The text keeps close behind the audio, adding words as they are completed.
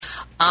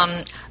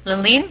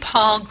Lillian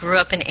Paul grew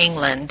up in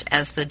England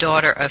as the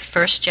daughter of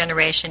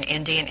first-generation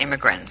Indian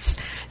immigrants.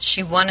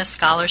 She won a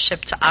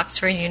scholarship to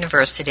Oxford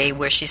University,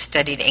 where she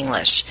studied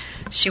English.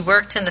 She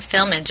worked in the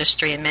film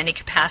industry in many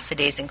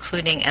capacities,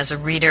 including as a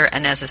reader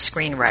and as a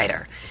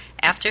screenwriter.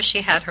 After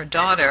she had her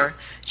daughter,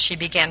 she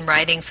began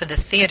writing for the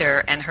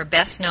theater, and her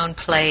best-known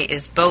play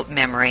is Boat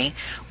Memory,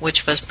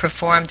 which was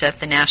performed at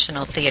the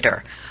National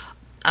Theater.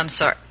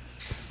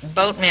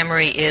 Boat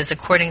Memory is,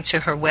 according to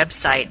her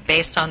website,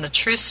 based on the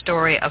true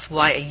story of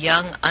why a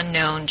young,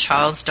 unknown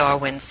Charles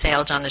Darwin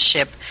sailed on the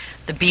ship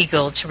the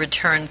Beagle to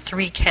return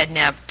 3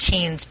 kidnapped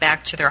teens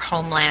back to their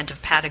homeland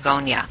of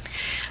Patagonia.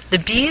 The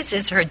Bees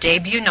is her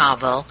debut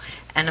novel,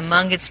 and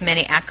among its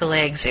many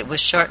accolades, it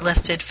was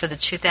shortlisted for the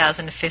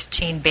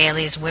 2015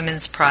 Bailey's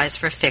Women's Prize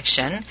for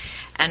Fiction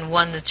and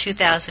won the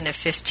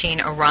 2015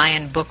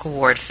 Orion Book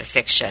Award for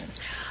Fiction.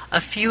 A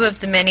few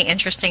of the many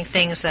interesting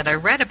things that I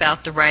read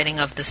about the writing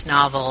of this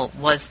novel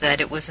was that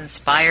it was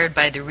inspired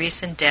by the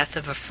recent death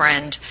of a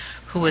friend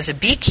who was a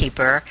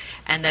beekeeper,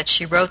 and that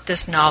she wrote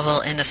this novel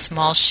in a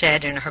small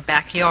shed in her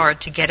backyard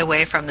to get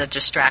away from the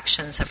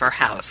distractions of her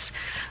house.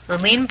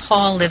 Lillian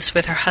Paul lives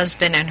with her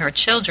husband and her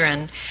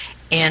children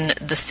in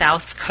the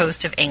south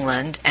coast of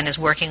England and is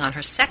working on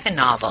her second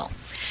novel.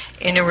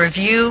 In a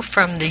review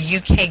from the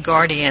UK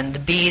Guardian, The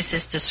Bees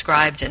is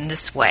described in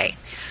this way.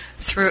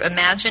 Through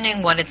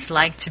imagining what it's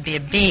like to be a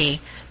bee,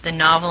 the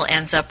novel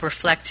ends up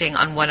reflecting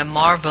on what a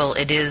marvel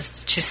it is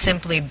to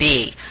simply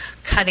be,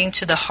 cutting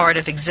to the heart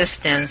of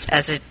existence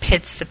as it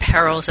pits the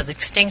perils of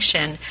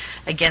extinction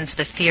against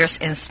the fierce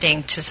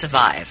instinct to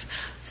survive.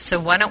 So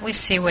why don't we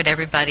see what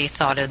everybody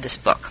thought of this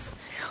book?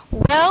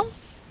 Well,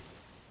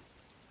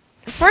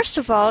 first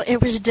of all, it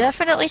was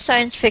definitely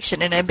science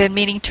fiction, and I've been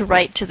meaning to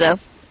write to the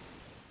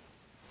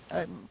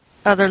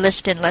other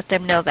list and let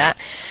them know that.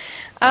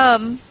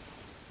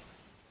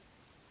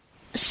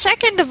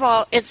 Second of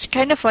all, it's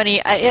kind of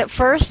funny. At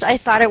first, I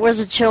thought it was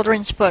a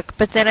children's book,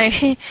 but then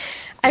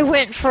I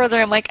went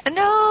further. I'm like,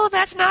 no,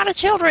 that's not a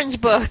children's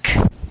book.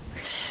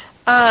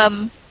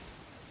 I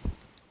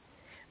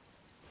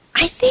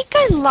think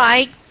I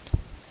liked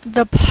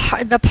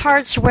the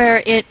parts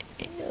where it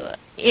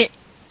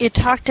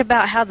talked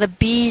about how the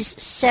bees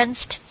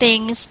sensed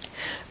things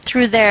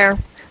through their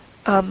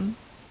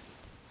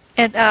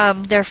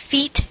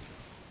feet,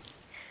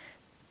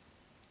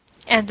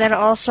 and then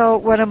also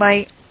one of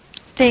my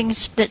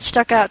things that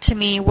stuck out to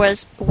me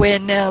was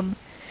when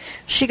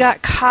she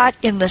got caught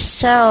in the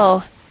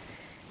cell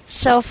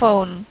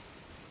phone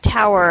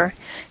tower,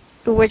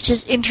 which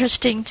is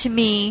interesting to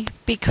me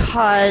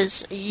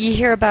because you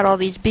hear about all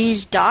these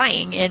bees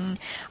dying, and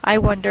I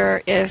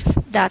wonder if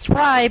that's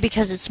why,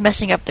 because it's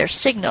messing up their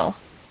signal.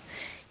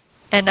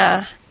 And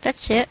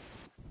that's it.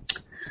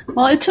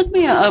 Well, it took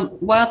me a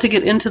while to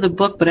get into the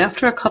book, but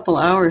after a couple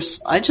hours,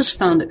 I just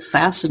found it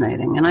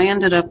fascinating, and I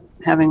ended up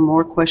having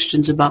more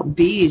questions about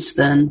bees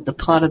than the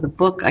plot of the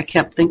book. I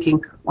kept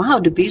thinking, wow,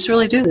 do bees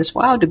really do this?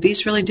 Wow, do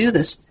bees really do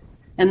this?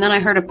 And then I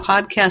heard a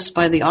podcast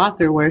by the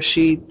author where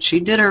she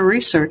did her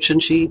research,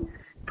 and she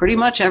pretty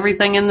much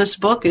everything in this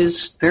book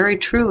is very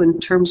true in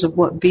terms of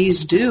what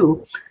bees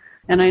do.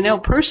 And I know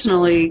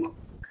personally,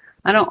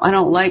 I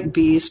don't like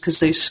bees because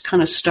they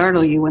kind of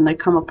startle you when they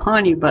come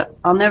upon you, but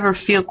I'll never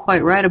feel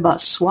quite right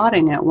about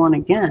swatting at one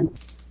again.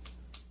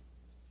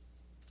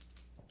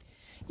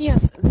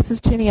 Yes, this is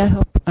Ginny. I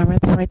hope I'm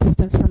at the right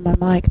distance from my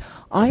mic.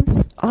 I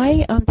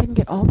didn't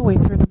get all the way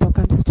through the book.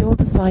 I'm still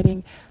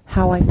deciding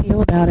how I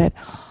feel about it.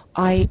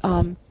 I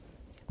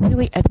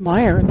really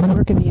admire the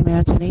work of the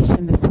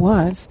imagination this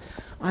was.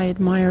 I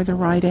admire the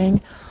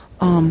writing.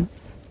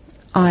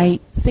 I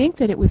think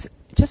that it was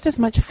just as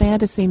much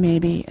fantasy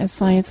maybe as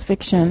science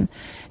fiction,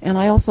 and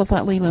I also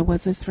thought Leela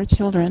was this for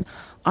children.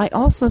 I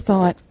also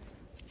thought,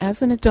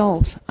 as an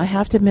adult, I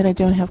have to admit I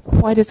don't have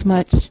quite as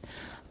much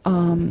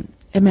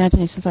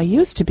imagination as I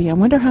used to be. I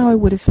wonder how I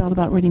would have felt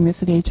about reading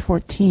this at age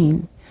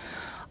 14.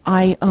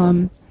 I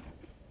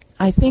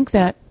think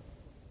that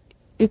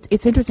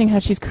it's interesting how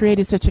she's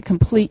created such a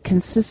complete,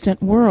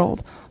 consistent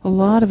world, a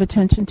lot of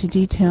attention to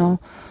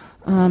detail.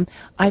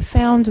 I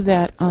found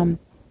that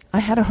I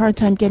had a hard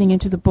time getting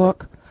into the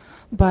book,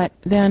 but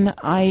then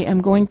I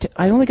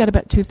only got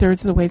about 2/3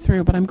 of the way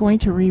through, but I'm going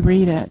to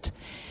reread it.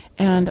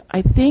 And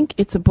I think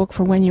it's a book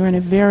for when you're in a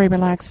very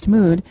relaxed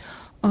mood.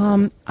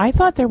 I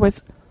thought there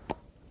was,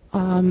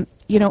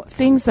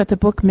 things that the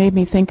book made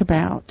me think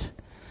about.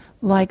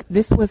 Like,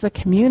 this was a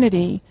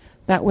community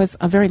that was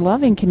a very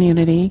loving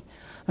community,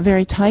 a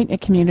very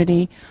tight-knit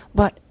community,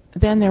 but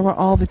then there were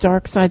all the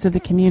dark sides of the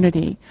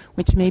community,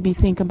 which made me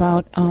think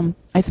about,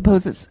 I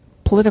suppose it's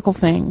political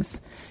things,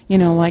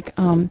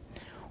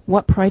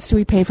 what price do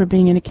we pay for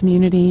being in a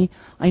community?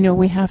 I know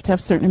we have to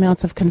have certain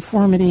amounts of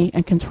conformity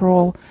and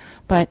control,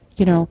 but,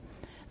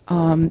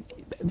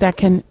 that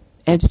can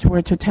edge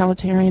toward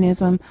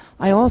totalitarianism.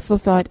 I also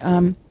thought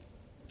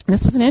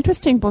this was an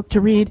interesting book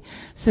to read,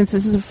 since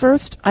this is the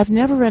first, I've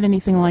never read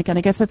anything like it.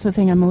 I guess that's the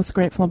thing I'm most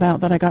grateful about,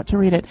 that I got to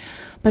read it.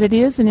 But it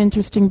is an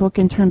interesting book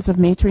in terms of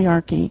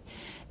matriarchy.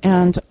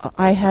 And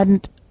I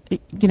hadn't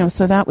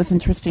so that was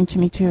interesting to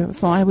me too.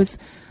 So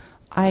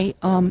I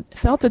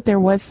felt that there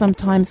was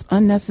sometimes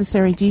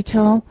unnecessary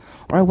detail,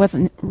 or I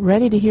wasn't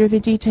ready to hear the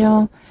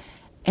detail.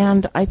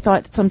 And I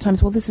thought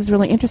sometimes, well, this is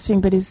really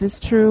interesting, but is this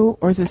true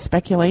or is this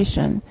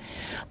speculation?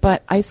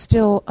 But I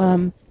still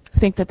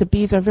think that the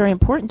bees are very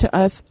important to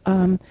us,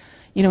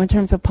 in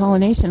terms of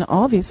pollination.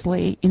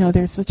 Obviously,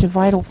 they're such a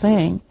vital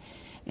thing,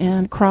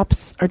 and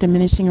crops are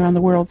diminishing around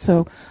the world.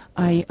 So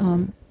I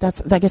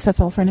guess that's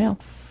all for now.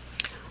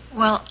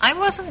 Well, I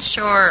wasn't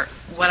sure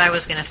what I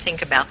was going to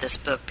think about this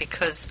book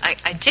because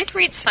I did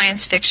read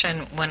science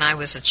fiction when I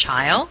was a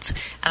child,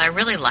 and I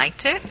really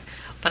liked it.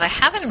 But I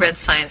haven't read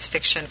science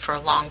fiction for a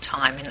long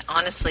time, and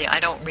honestly, I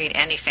don't read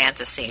any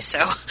fantasy, so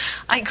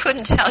I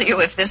couldn't tell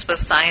you if this was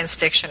science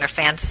fiction or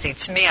fantasy.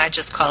 To me, I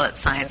just call it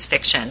science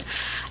fiction.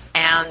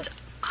 And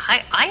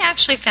I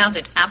actually found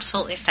it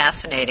absolutely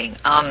fascinating.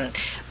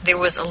 There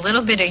was a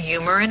little bit of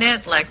humor in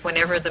it, like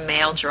whenever the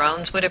male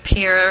drones would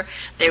appear,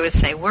 they would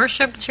say,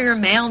 "Worship to your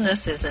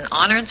maleness is an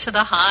honor to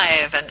the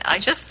hive." And I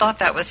just thought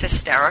that was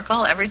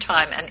hysterical every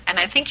time. And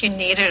I think you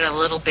needed a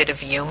little bit of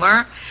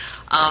humor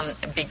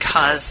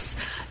because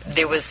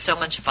there was so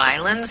much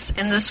violence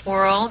in this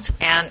world,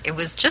 and it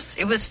was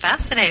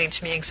fascinating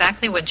to me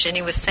exactly what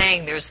Ginny was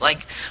saying. There's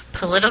like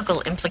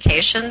political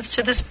implications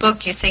to this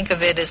book. You think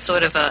of it as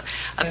sort of a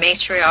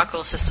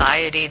matriarchal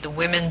society. The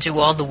women do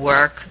all the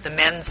work, the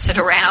men sit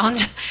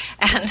around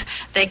and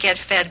they get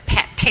fed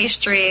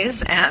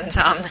pastries,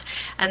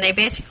 and they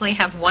basically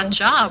have one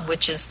job,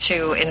 which is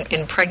to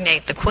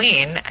impregnate the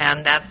queen,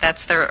 and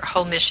that's their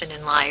whole mission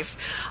in life.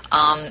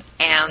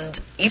 And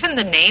even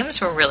the names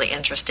were really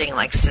interesting,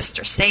 like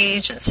Sister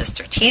Sage and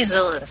Sister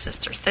Teasel and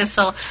Sister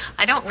Thistle.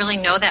 I don't really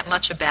know that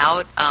much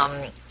about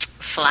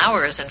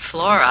flowers and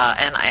flora,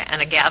 and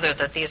I gather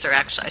that these are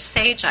actually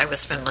Sage I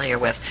was familiar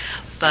with,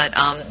 but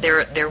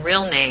they're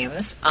real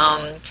names.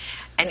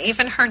 And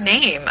even her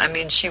name, I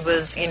mean, she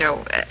was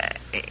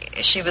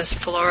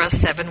Flora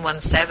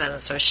 717,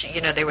 so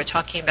they were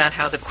talking about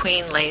how the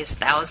queen lays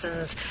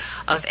thousands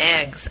of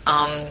eggs.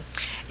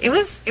 It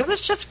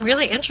was just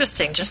really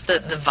interesting, just the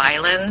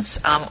violence,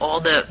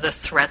 all the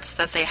threats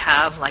that they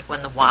have, like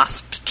when the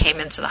wasp came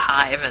into the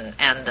hive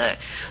and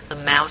the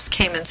mouse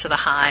came into the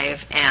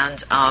hive,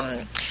 and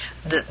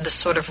the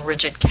sort of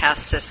rigid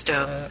caste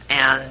system,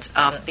 and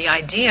the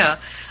idea,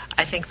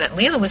 I think that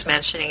Leela was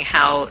mentioning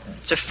how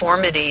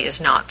deformity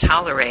is not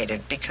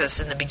tolerated, because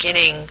in the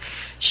beginning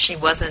she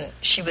was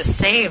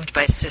saved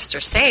by Sister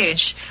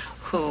Sage,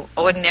 who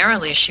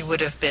ordinarily she would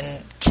have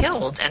been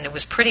killed, and it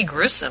was pretty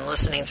gruesome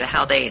listening to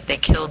how they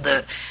killed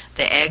the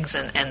eggs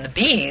and the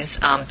bees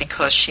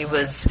because she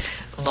was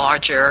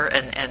larger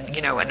and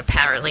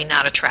apparently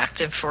not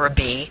attractive for a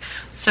bee.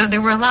 So there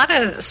were a lot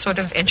of sort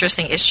of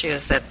interesting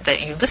issues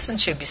that you listen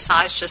to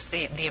besides just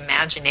the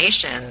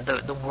imagination,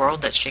 the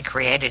world that she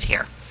created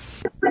here.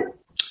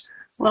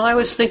 Well, I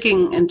was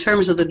thinking in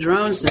terms of the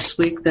drones this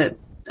week that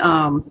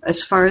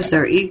as far as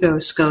their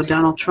egos go,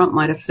 Donald Trump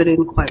might have fit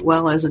in quite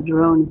well as a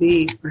drone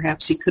bee.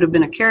 Perhaps he could have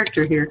been a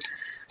character here.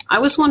 I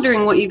was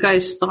wondering what you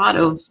guys thought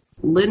of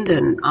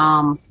Lyndon.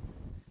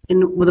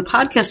 With the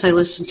podcast I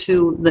listened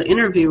to, the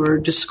interviewer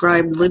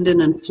described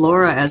Lyndon and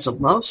Flora as a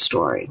love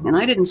story, and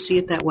I didn't see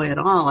it that way at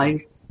all. I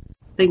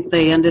think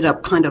they ended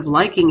up kind of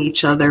liking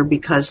each other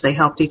because they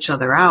helped each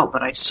other out,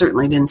 but I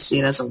certainly didn't see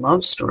it as a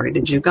love story.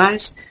 Did you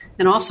guys?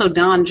 And also,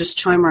 Don, just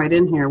chime right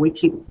in here. We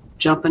keep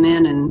jumping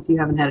in, and you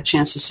haven't had a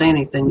chance to say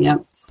anything yet.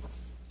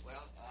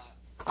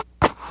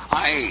 Well,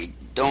 I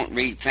don't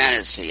read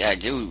fantasy. I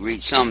do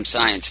read some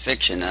science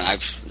fiction, and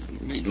I've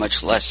read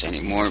much less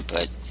anymore,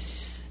 but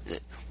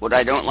what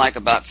I don't like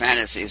about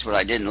fantasy is what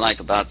I didn't like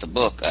about the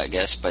book, I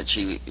guess, but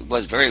she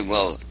was very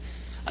well.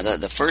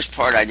 The first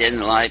part I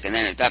didn't like, and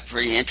then it got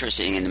pretty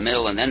interesting in the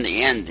middle, and then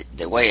the end,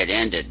 the way it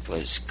ended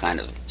was kind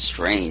of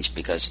strange,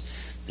 because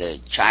the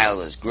child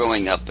was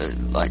growing up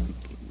like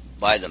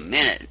by the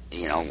minute,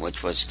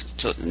 which was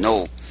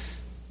no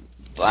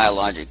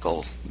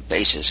biological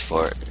basis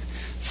for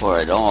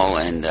it all.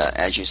 And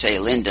as you say,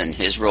 Lyndon,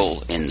 his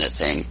role in the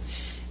thing,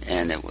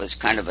 and it was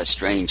kind of a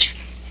strange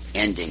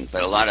ending.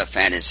 But a lot of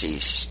fantasy,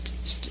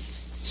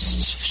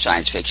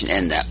 science fiction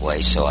end that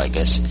way, so I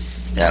guess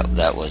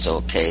that was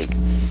okay.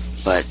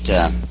 But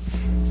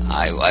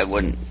I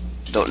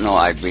don't know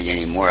I'd read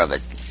any more of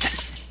it.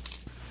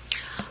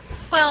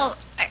 Well,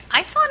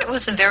 I thought it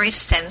was a very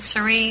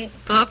sensory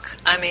book.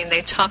 I mean,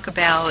 they talk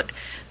about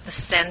the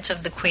scent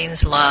of the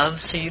queen's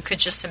love, so you could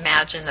just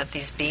imagine that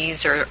these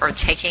bees are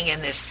taking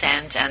in this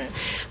scent, and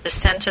the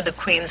scent of the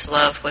queen's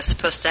love was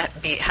supposed to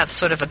have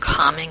sort of a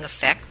calming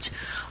effect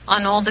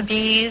on all the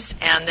bees.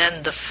 And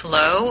then the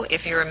flow,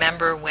 if you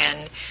remember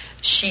when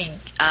she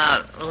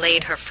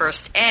laid her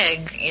first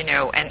egg,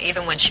 and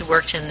even when she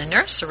worked in the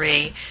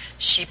nursery,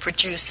 she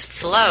produced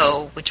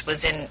flow, which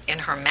was in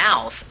her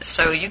mouth.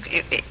 So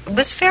it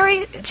was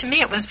to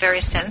me, it was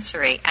very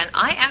sensory. And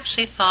I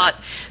actually thought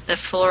that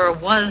Flora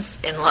was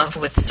in love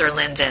with Sir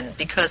Lyndon,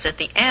 because at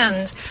the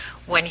end,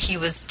 when he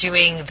was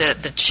doing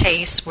the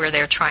chase where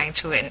they're trying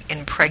to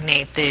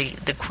impregnate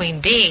the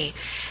queen bee,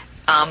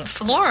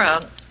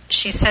 Flora,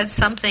 she said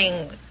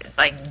something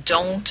like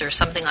 "don't" or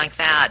something like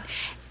that,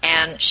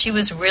 and she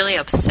was really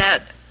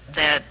upset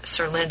that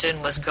Sir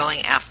Lyndon was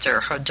going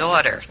after her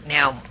daughter.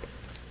 Now,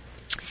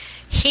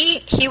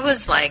 he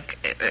was like,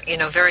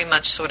 very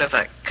much sort of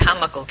a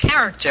comical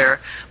character,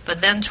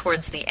 but then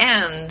towards the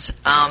end,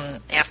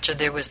 after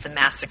there was the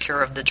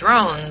massacre of the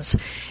drones,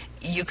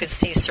 you could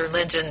see Sir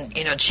Lyndon,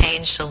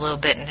 changed a little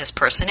bit in his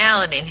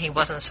personality, and he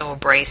wasn't so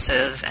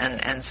abrasive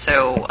and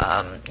so,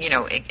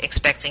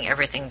 expecting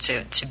everything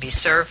to be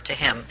served to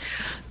him.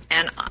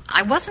 And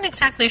I wasn't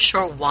exactly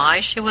sure why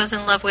she was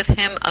in love with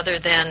him, other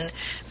than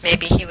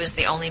maybe he was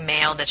the only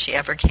male that she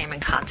ever came in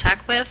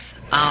contact with.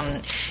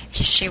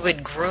 She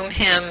would groom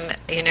him,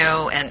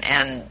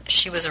 and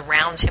she was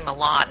around him a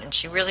lot, and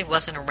she really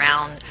wasn't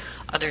around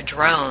other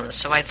drones.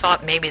 So I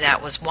thought maybe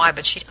that was why.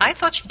 But I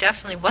thought she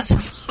definitely was in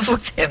love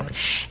with him,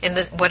 in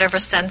whatever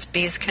sense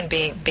bees can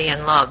be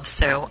in love.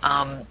 So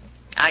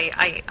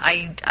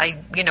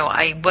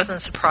I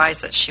wasn't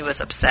surprised that she was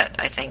upset.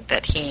 I think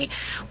that he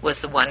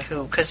was the one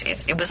who, because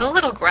it was a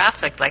little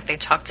graphic, like they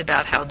talked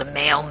about how the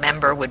male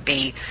member would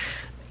be,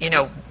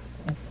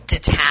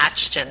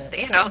 detached, and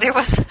there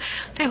was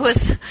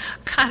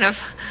kind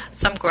of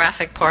some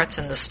graphic parts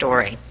in the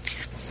story.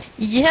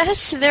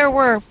 Yes, there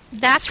were.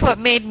 That's what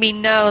made me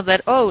know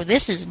that,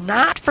 this is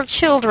not for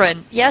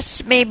children.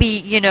 Yes,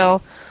 maybe,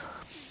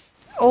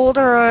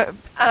 older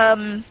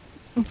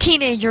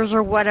teenagers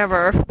or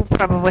whatever will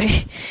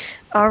probably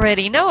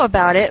already know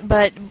about it,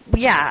 but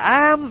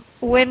yeah,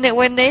 when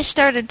they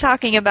started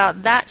talking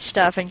about that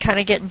stuff and kind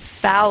of getting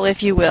foul,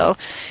 if you will,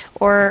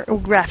 or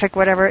graphic,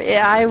 whatever,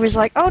 I was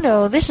like, oh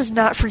no, this is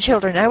not for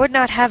children. I would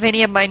not have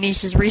any of my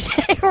nieces read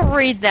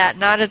that,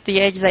 not at the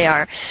age they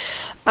are.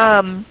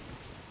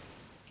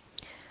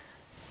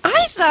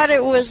 I thought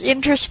it was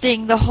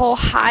interesting, the whole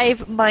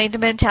hive mind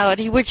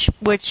mentality, which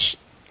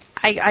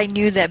I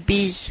knew that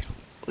bees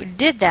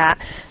did that.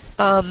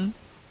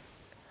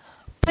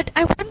 But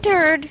I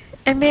wondered,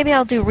 and maybe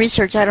I'll do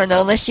research, I don't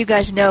know, unless you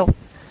guys know,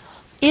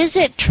 is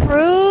it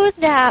true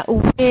that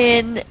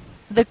when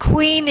the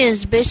queen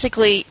is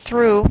basically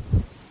through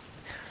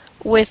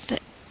with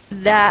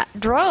that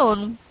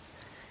drone,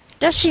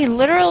 does she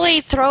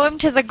literally throw him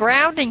to the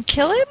ground and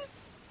kill him?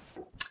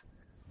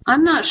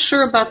 I'm not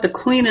sure about the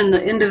queen and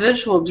the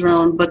individual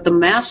drone, but the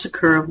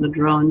massacre of the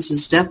drones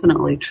is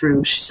definitely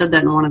true. She said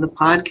that in one of the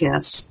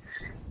podcasts.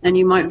 And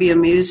you might be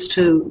amused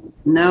to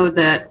know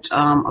that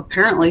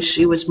apparently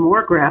she was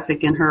more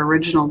graphic in her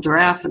original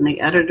draft, and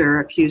the editor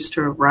accused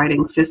her of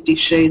writing 50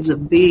 Shades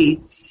of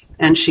Bee,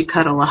 and she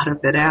cut a lot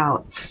of it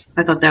out.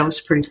 I thought that was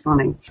pretty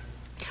funny.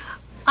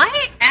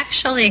 I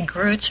actually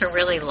grew to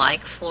really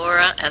like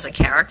Flora as a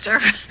character.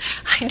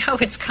 I know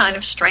it's kind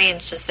of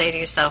strange to say to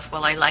yourself,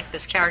 well, I like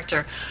this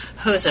character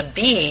who's a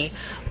bee,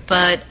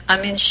 but I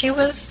mean, she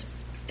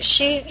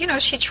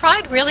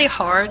tried really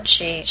hard.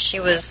 She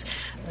was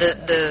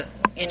the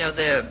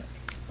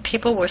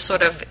people were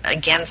sort of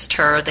against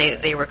her.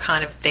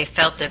 They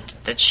felt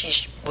that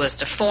she was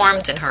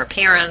deformed in her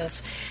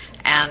appearance,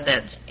 and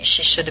that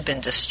she should have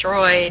been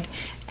destroyed.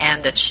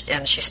 And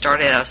she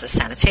started out as a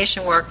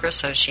sanitation worker,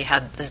 so she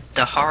had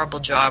the horrible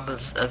job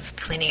of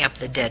cleaning up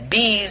the dead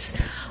bees.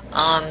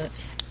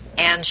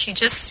 And she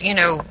just,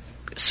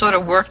 sort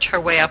of worked her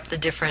way up the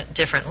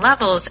different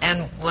levels.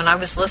 And when I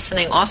was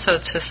listening also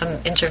to some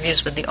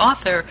interviews with the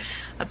author,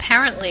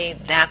 apparently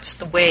that's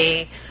the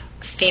way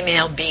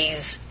female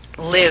bees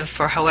live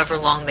for however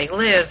long they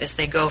live, is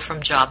they go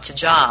from job to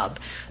job.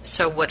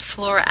 So what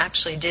Flora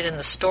actually did in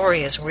the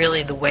story is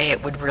really the way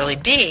it would really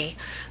be,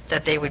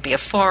 that they would be a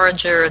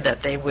forager,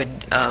 that they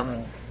would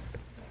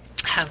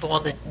have all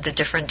the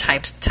different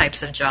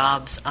types of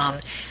jobs.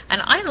 And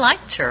I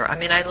liked her. I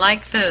mean, I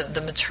liked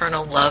the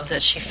maternal love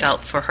that she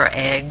felt for her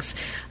eggs.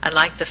 I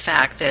liked the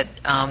fact that,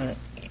 I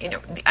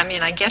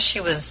guess she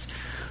was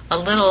a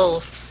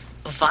little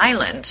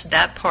violent,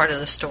 that part of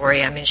the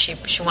story. I mean,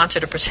 she wanted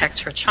to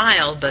protect her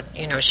child, but,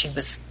 she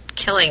was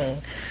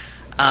killing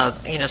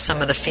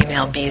some of the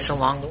female bees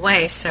along the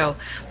way. So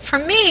for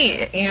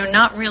me,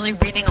 not really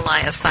reading a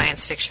lot of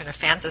science fiction or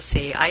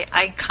fantasy,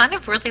 I kind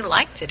of really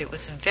liked it. It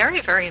was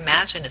very, very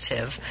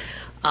imaginative.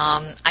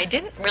 I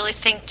didn't really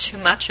think too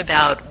much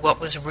about what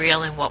was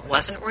real and what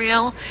wasn't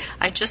real.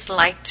 I just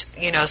liked,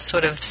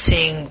 sort of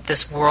seeing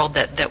this world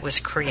that was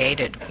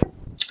created.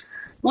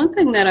 One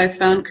thing that I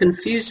found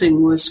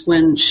confusing was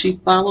when she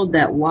followed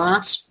that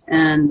wasp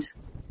and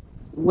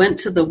went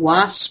to the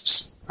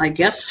wasp's, I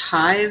guess,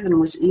 hive and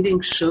was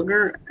eating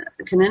sugar.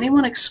 Can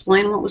anyone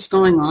explain what was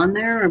going on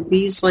there? Are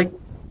bees,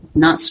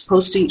 not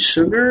supposed to eat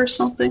sugar or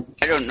something?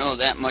 I don't know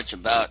that much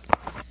about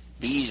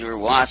bees or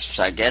wasps.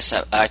 I guess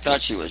I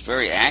thought she was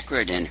very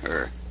accurate in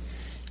her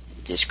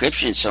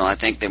description, so I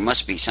think there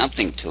must be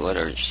something to it,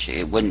 or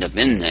she wouldn't have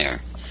been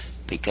there.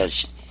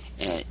 Because,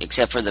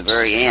 except for the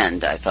very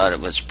end, I thought it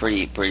was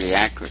pretty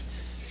accurate.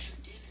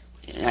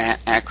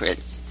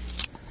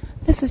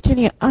 This is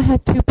Ginny. I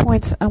had 2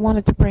 points I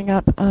wanted to bring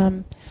up.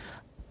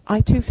 I,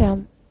 too,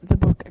 found the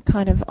book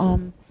kind of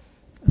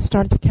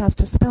started to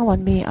cast a spell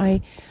on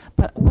me.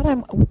 But what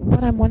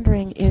I'm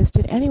wondering is,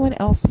 did anyone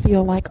else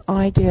feel like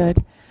I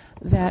did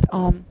that?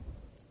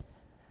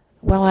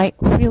 While I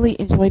really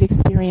enjoyed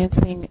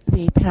experiencing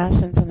the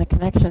passions and the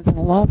connections and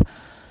the love,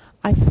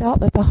 I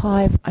felt that the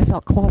Hive, I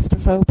felt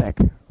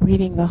claustrophobic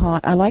reading the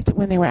Hive. I liked it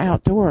when they were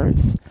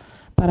outdoors,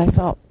 but I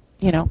felt,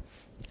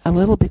 a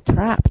little bit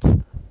trapped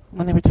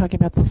when they were talking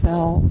about the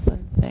cells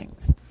and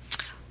things.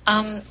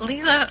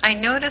 Lisa, I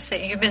noticed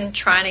that you've been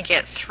trying to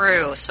get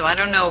through, so I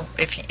don't know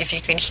if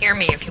you can hear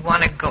me, if you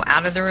want to go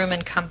out of the room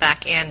and come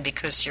back in,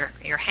 because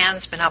your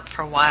hand's been up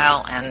for a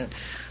while and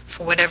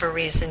for whatever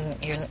reason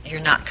you're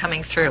not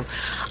coming through.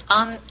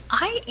 I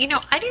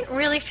didn't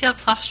really feel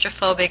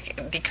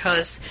claustrophobic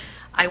because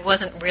I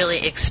wasn't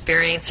really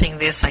experiencing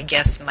this, I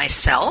guess,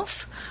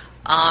 myself.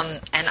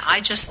 And I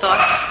just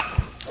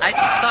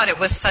thought it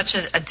was such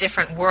a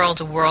different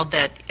world, a world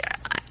that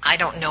I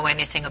don't know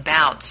anything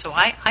about. So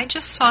I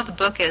just saw the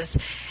book as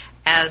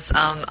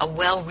a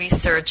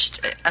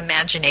well-researched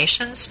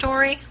imagination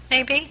story,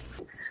 maybe.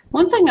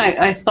 One thing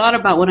I thought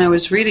about when I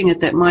was reading it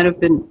that might have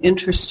been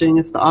interesting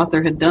if the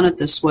author had done it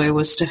this way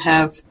was to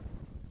have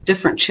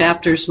different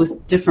chapters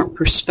with different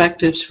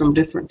perspectives from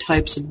different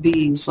types of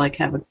bees, like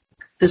have a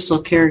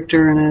thistle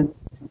character and a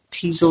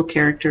teasel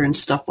character and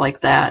stuff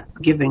like that,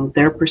 giving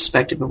their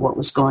perspective of what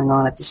was going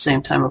on at the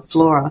same time of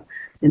flora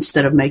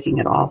instead of making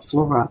it all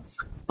flora.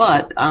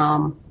 But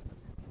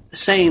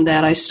saying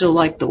that, I still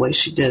like the way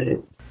she did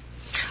it.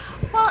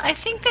 Well, I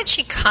think that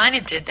she kind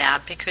of did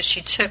that because she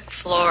took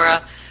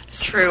flora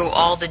through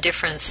all the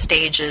different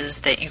stages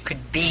that you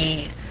could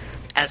be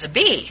as a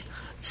bee.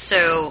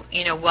 So,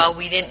 while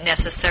we didn't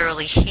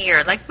necessarily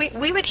hear, like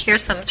we would hear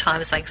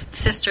sometimes, like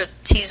Sister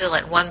Teasel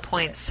at one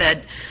point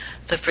said,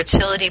 the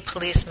fertility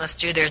police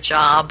must do their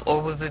job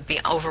or we would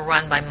be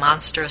overrun by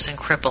monsters and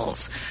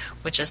cripples,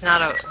 which is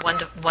not a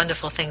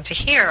wonderful thing to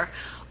hear.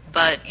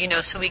 But,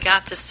 so we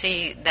got to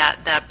see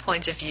that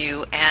point of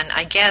view. And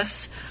I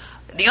guess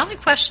the only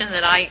question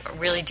that I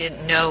really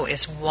didn't know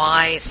is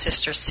why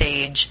Sister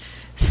Sage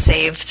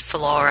saved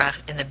Flora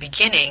in the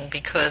beginning,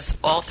 because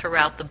all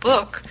throughout the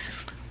book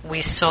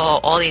we saw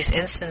all these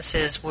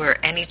instances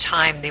where any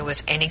time there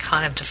was any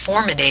kind of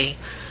deformity,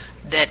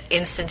 that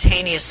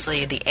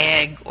instantaneously the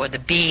egg or the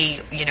bee,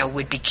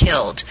 would be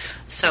killed.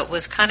 So it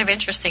was kind of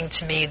interesting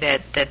to me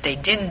that they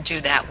didn't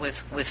do that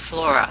with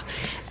Flora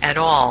at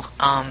all.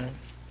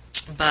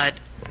 But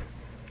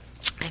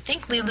I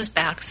think Leela's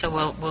back, so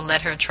we'll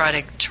let her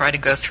try to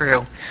go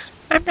through.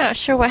 I'm not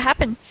sure what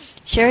happened.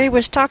 Sherry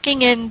was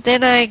talking, and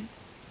then I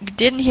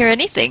didn't hear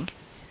anything.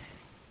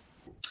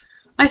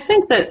 I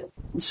think that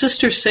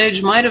Sister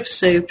Sage might have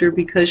saved her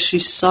because she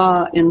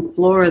saw in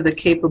Flora the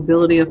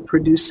capability of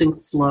producing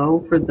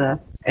flow for the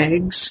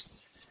eggs.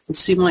 It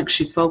seemed like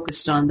she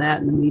focused on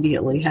that and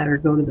immediately had her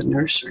go to the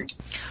nursery.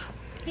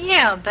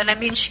 Yeah, but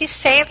she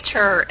saved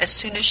her as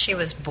soon as she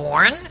was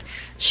born.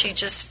 She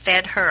just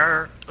fed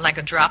her like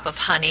a drop of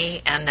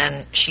honey, and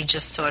then she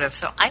just sort of...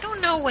 So I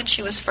don't know when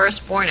she was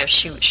first born if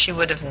she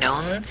would have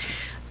known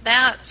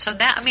that. So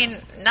that,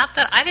 not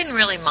that I didn't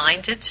really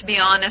mind it, to be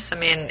honest.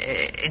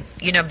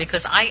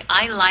 Because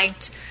I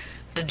liked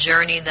the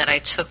journey that I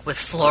took with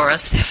Flora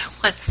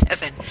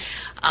 717.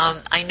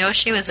 I know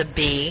she was a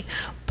bee,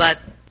 but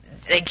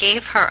they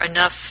gave her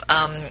enough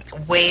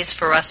ways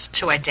for us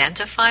to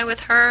identify with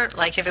her.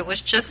 Like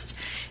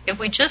if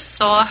we just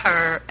saw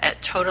her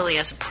totally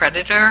as a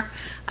predator,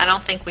 I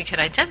don't think we could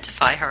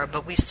identify her.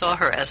 But we saw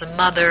her as a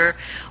mother.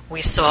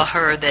 We saw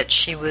her that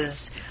she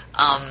was,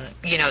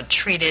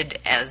 treated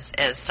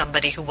as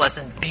somebody who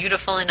wasn't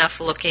beautiful enough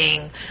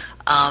looking.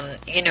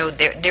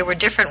 There were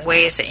different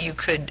ways that you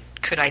could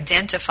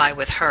identify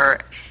with her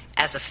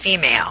as a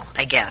female,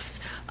 I guess.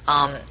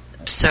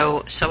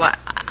 So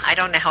I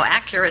don't know how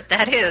accurate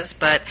that is,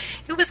 but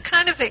it was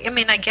kind of,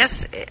 I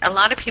guess a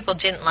lot of people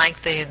didn't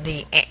like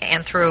the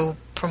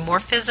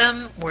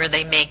anthropomorphism where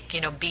they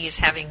make, bees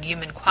having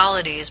human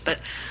qualities, but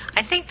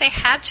I think they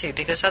had to,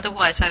 because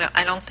otherwise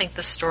I don't think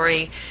the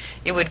story,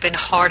 it would have been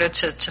harder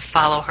to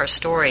follow her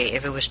story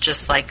if it was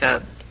just like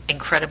a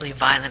incredibly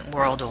violent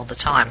world all the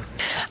time.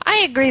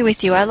 I agree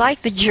with you. I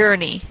like the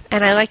journey,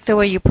 and I like the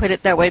way you put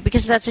it that way,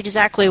 because that's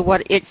exactly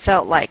what it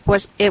felt like.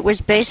 It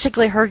was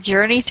basically her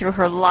journey through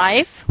her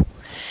life,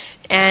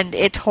 and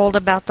it told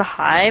about the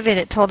hive, and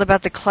it told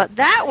about the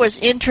that was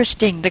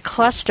interesting. The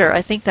cluster,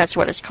 I think that's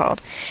what it's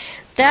called.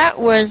 That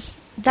was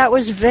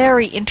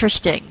very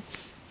interesting.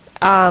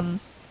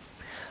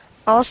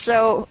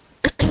 Also,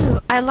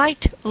 I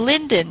liked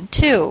Lyndon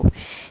too.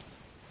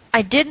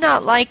 I did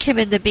not like him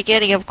in the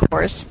beginning, of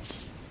course,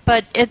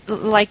 but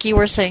like you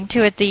were saying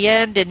too, at the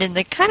end and in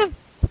the kind of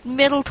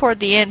middle toward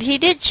the end, he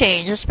did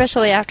change,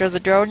 especially after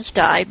the drones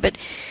died. But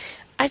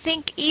I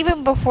think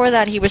even before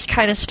that, he was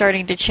kind of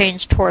starting to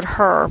change toward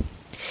her,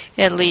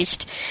 at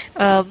least.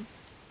 But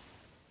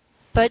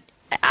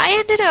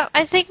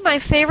I think my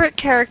favorite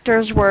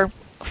characters were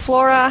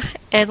Flora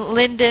and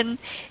Lyndon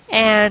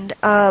and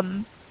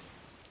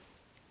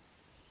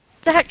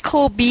that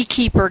cool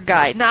beekeeper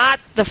guy. Not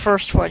the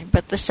first one,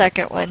 but the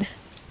second one.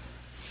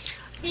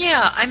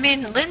 Yeah, I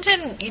mean,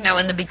 Lyndon,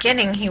 in the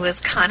beginning, he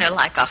was kind of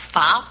like a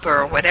fop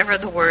or whatever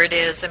the word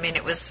is. I mean,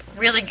 it was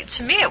really,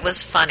 to me, it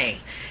was funny.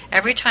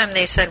 Every time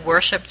they said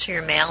worship to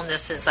your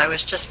malenesses, I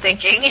was just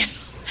thinking,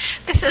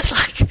 this is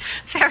like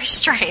very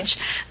strange.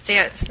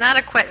 It's not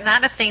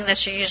a thing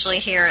that you usually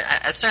hear.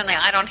 Certainly,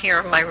 I don't hear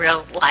in my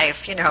real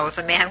life. If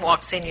a man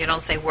walks in, you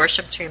don't say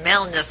worship to your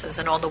malenesses,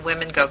 and all the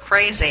women go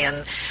crazy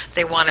and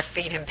they want to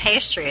feed him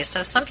pastries.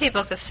 So some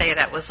people could say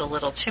that was a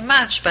little too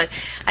much, but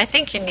I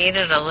think you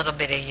needed a little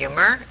bit of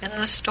humor in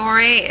the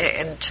story,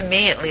 and to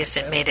me, at least,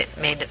 it made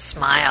it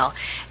smile.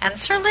 And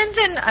Sir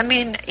Lyndon, I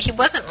mean, he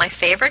wasn't my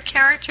favorite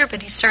character,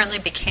 but he certainly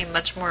became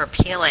much more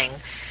appealing,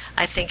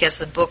 I think, as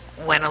the book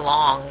went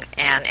along,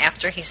 and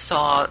after he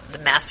saw the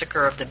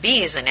massacre of the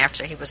bees and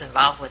after he was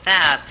involved with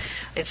that,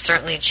 it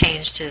certainly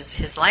changed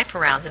his life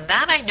around. And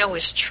that I know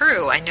is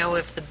true. I know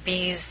if the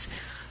bees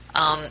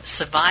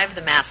survive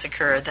the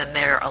massacre, then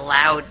they're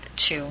allowed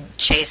to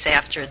chase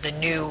after the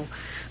new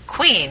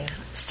queen.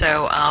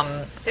 So,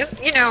 I'm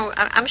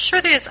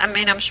sure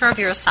I'm sure if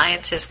you're a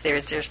scientist,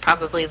 there's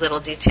probably little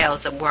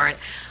details that weren't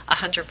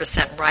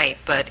 100% right,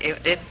 but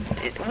it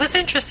was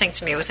interesting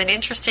to me. It was an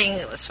interesting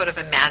sort of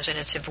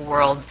imaginative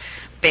world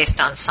based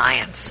on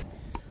science.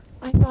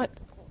 I thought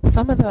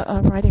some of the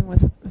writing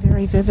was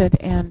very vivid,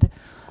 and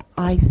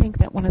I think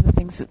that one of the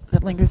things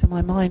that lingers in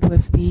my mind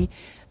was the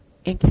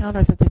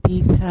encounters that the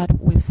bees had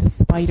with the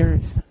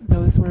spiders.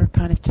 Those were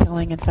kind of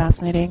chilling and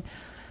fascinating.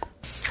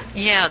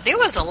 Yeah, there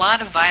was a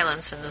lot of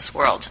violence in this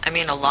world. I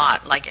mean, a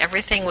lot. Like,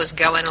 everything was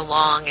going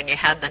along, and you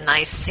had the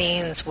nice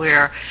scenes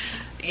where,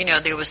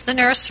 there was the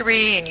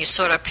nursery, and you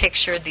sort of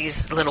pictured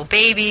these little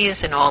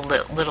babies and all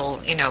little,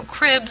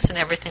 cribs and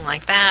everything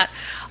like that.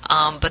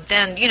 But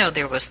then,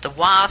 there was the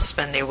wasp,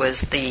 and there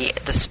was the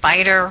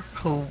spider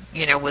who,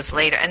 was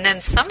later. And then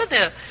some of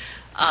the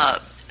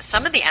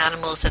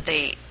animals that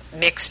they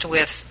mixed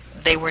with,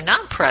 they were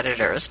not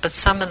predators, but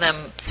some of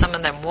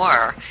them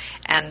were,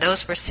 and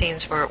those were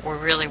scenes were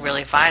really,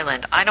 really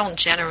violent. I don't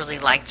generally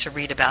like to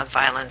read about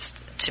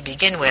violence to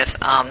begin with,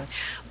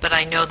 but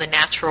I know the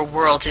natural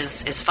world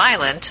is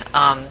violent,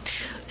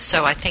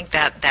 so I think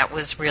that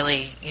was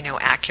really,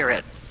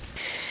 accurate.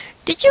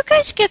 Did you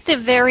guys get the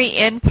very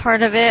end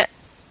part of it?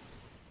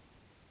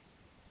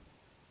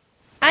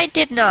 I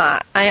did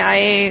not.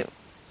 I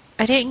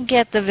didn't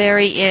get the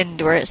very end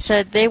where it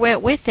said they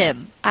went with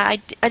him. I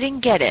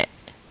didn't get it.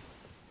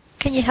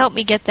 Can you help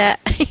me get that?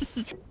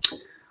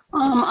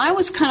 I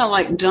was kind of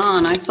like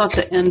Don. I thought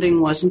the ending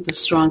wasn't the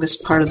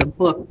strongest part of the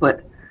book,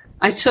 but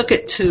I took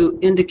it to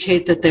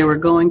indicate that they were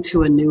going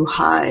to a new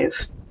hive,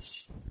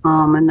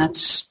 and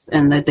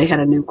that they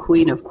had a new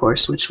queen, of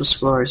course, which was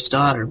Flora's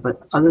daughter.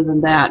 But other than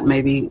that,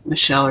 maybe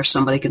Michelle or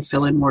somebody can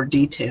fill in more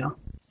detail.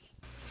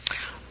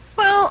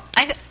 Well,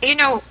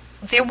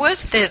 there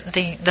was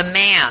the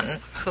man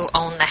who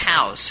owned the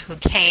house who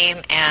came,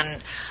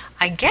 and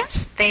I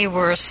guess they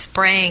were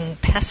spraying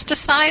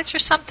pesticides or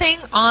something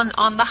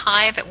on the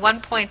hive. At one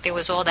point there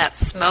was all that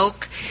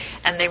smoke,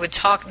 and they would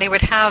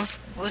have,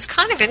 it was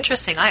kind of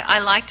interesting. I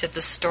liked it,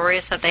 the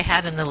stories that they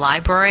had in the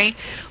library.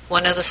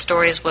 One of the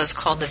stories was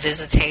called The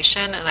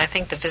Visitation, and I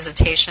think the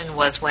visitation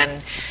was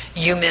when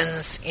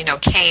humans,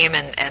 came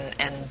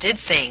and did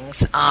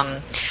things.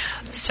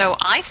 So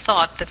I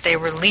thought that they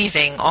were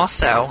leaving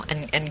also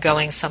and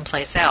going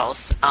someplace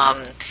else.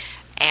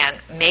 And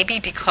maybe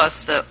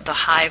because the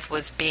hive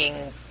was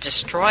being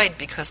destroyed,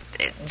 because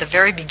at the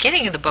very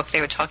beginning of the book they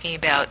were talking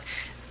about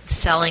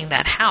selling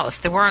that house.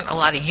 There weren't a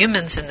lot of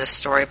humans in this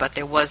story, but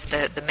there was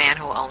the man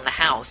who owned the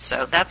house.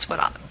 So that's what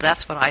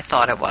I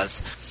thought it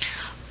was.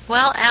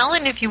 Well,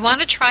 Alan, if you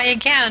want to try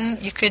again,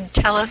 you could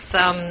tell us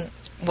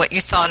what you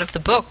thought of the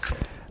book.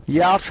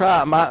 Yeah, I'll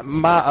try. My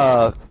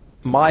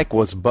mic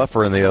was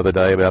buffering the other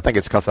day, but I think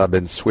it's because I've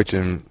been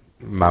switching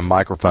my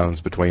microphones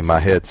between my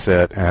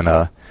headset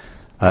and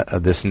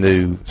this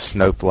new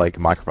Snowflake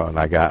microphone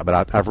I got.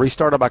 But I've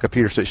restarted my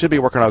computer, so it should be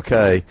working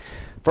okay.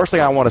 First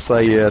thing I want to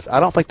say is I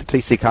don't think the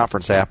TC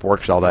Conference app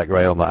works all that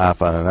great on the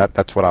iPhone.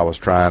 That's what I was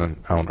trying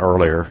on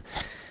earlier,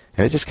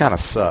 and it just kind of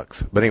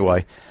sucks. But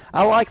anyway,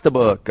 I like the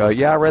book.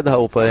 I read the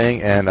whole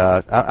thing, and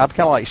I'm kind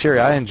of like Sherry.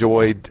 I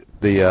enjoyed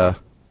the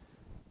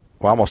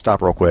well, I'm going to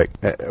stop real quick.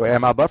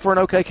 Am I buffering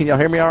okay? Can y'all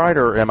hear me all right,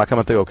 or am I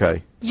coming through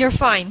okay? You're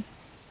fine.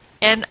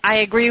 And I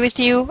agree with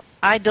you.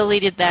 I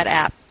deleted that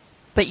app.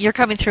 But you're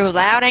coming through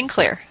loud and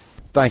clear.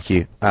 Thank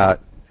you. I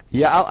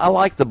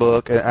like the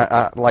book.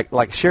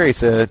 Like Sherry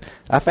said,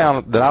 I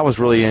found that I was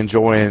really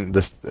enjoying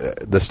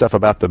the stuff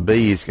about the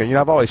bees.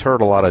 I've always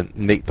heard a lot of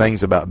neat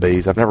things about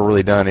bees. I've never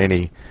really done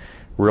any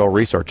real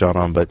research on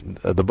them, but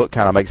the book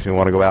kind of makes me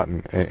want to go out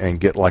and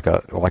get like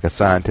a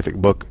scientific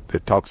book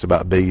that talks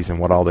about bees and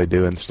what all they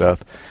do and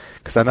stuff.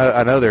 Because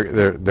I know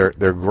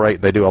they're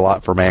great. They do a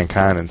lot for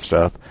mankind and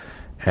stuff.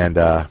 And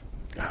I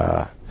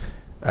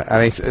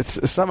mean,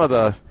 it's some of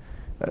the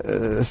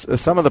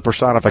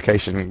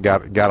personification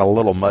got a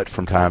little much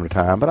from time to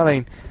time, but I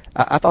mean,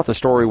 I thought the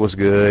story was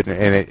good,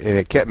 and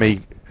it kept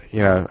me, I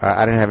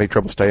didn't have any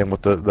trouble staying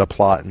with the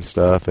plot and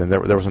stuff, and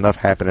there was enough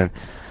happening.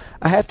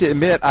 I have to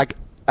admit,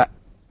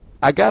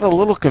 I got a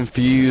little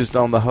confused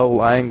on the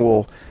whole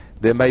angle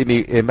that made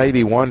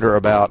me wonder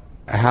about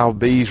how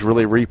bees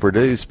really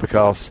reproduce,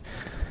 because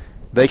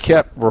they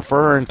kept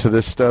referring to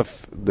this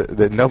stuff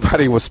that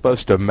nobody was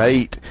supposed to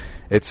mate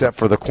except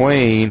for the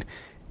queen,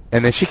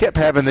 and then she kept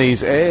having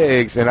these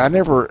eggs, and I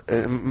never,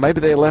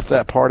 maybe they left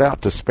that part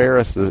out to spare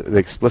us the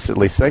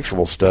explicitly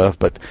sexual stuff,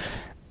 but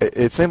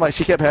it seemed like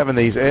she kept having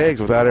these eggs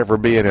without ever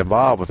being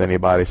involved with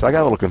anybody, so I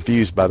got a little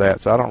confused by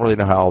that, so I don't really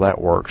know how all that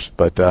works,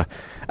 but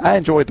I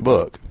enjoyed the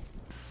book.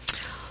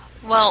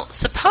 Well,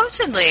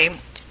 supposedly,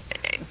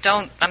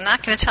 I'm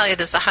not going to tell you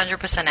this is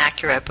 100%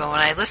 accurate, but when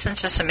I listened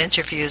to some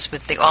interviews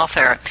with the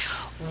author,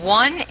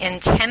 1 in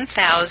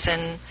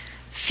 10,000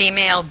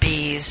 female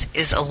bees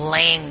is a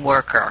laying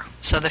worker.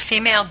 So the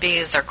female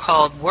bees are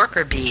called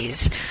worker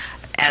bees.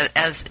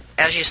 As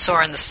you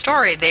saw in the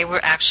story, they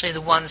were actually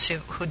the ones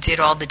who did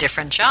all the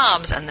different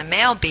jobs, and the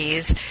male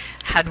bees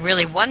had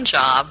really one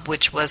job,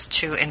 which was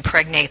to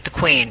impregnate the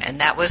queen,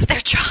 and that was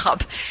their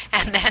job.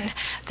 And then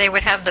they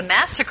would have the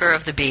massacre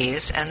of the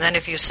bees, and then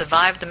if you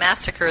survived the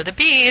massacre of the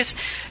bees,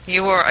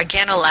 you were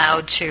again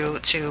allowed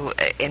to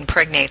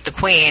impregnate the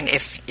queen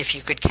if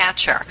you could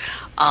catch her.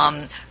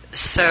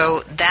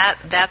 So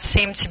that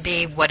seemed to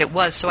be what it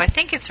was. So I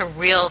think it's a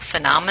real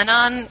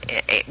phenomenon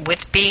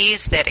with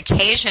bees that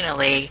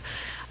occasionally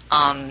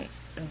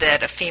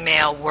that a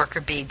female worker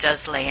bee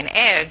does lay an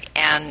egg.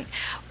 And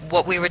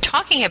what we were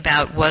talking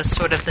about was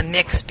sort of the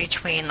mix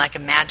between like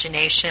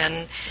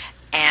imagination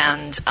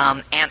and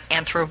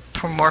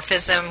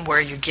anthropomorphism, where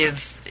you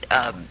give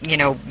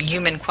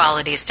human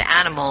qualities to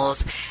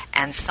animals,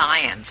 and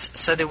science.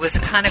 So there was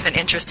kind of an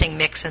interesting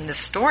mix in this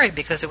story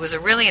because it was a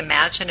really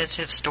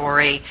imaginative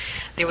story.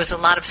 There was a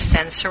lot of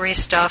sensory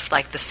stuff,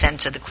 like the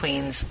scent of the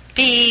queen's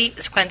bee,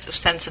 the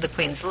sense of the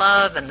queen's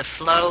love, and the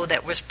flow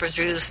that was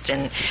produced,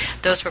 and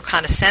those were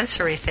kind of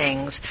sensory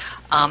things.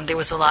 There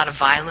was a lot of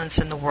violence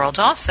in the world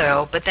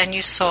also, but then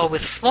you saw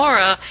with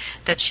Flora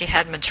that she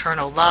had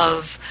maternal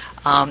love,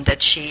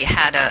 that she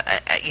had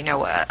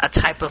a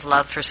type of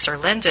love for Sir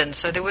Lyndon.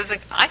 So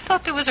I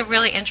thought there was a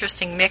really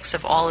interesting mix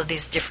of all of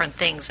these different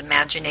things: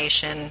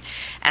 imagination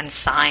and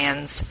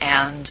science,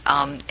 and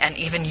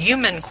even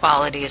human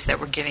qualities that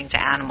we're giving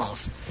to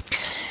animals.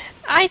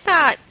 I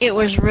thought it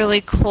was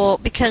really cool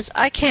because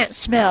I can't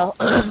smell.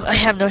 I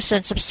have no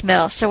sense of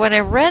smell. So when I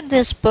read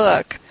this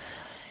book,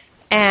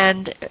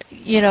 and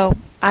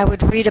I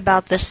would read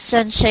about the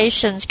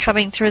sensations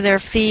coming through their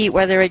feet,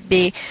 whether it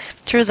be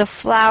through the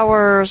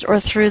flowers or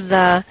through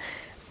the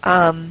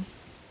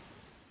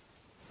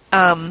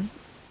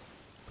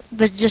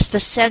just the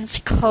sense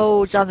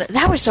codes on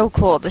that was so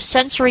cool. The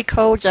sensory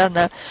codes on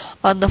the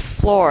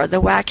floor,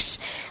 the wax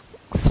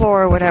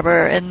floor or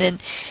whatever. And then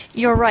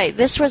you're right.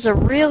 This was a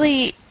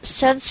really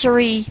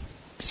sensory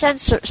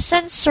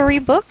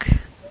book,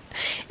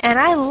 and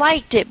I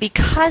liked it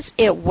because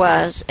it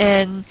was.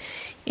 And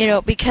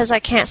because I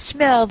can't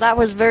smell, that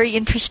was very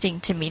interesting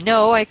to me.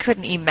 No, I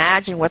couldn't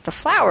imagine what the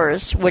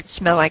flowers would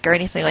smell like or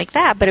anything like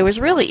that, but it was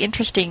really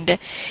interesting to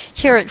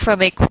hear it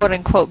from a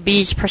quote-unquote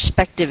bee's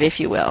perspective, if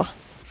you will.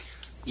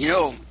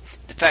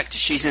 The fact that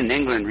she's in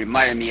England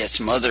reminded me of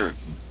some other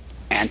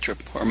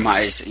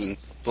anthropomorphizing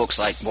books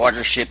like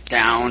Watership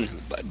Down,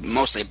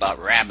 mostly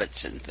about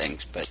rabbits and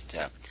things, but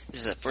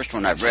this is the first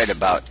one I've read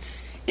about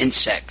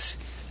insects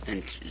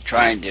and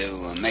trying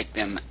to make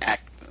them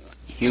act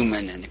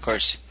human, and of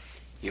course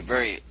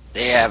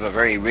they have a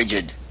very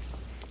rigid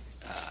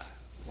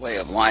way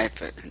of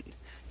life and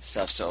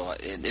stuff, so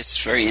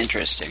it's very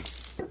interesting.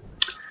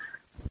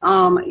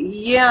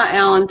 Yeah,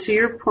 Alan, to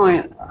your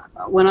point,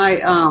 when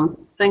I,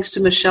 thanks to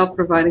Michelle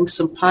providing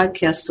some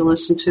podcasts to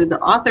listen to, the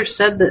author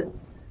said that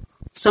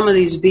some of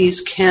these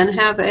bees can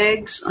have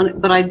eggs,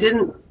 but I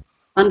didn't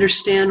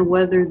understand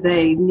whether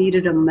they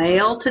needed a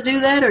male to do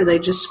that or they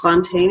just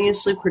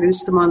spontaneously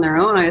produced them on their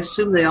own. I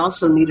assumed they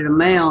also needed a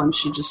male, and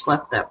she just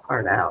left that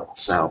part out.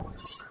 So,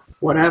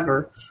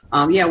 whatever.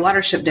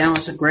 Watership Down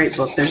was a great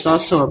book. There's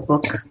also a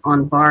book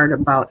on Bard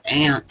about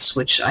ants,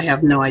 which I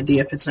have no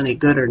idea if it's any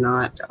good or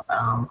not.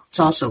 It's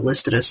also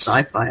listed as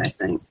sci-fi, I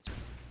think.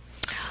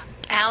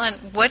 Alan,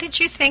 what did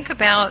you think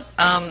about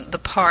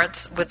the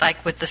parts with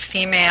the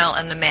female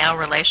and the male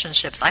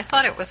relationships? I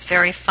thought it was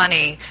very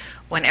funny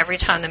when every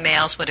time the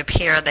males would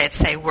appear, they'd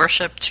say,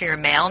 "Worship to your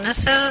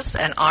malenesses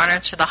and honor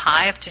to the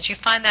hive." Did you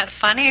find that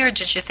funny, or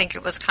did you think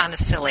it was kind of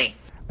silly?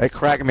 It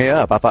cracked me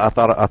up. I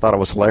thought it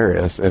was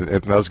hilarious. And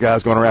those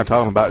guys going around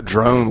talking about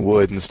drone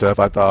wood and stuff,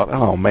 I thought,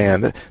 oh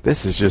man,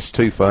 this is just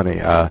too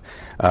funny. I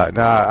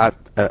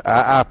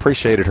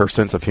appreciated her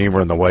sense of humor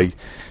and the way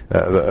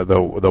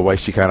the way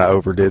she kind of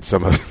overdid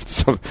some of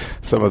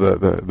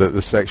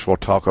the sexual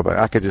talk about.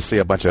 I could just see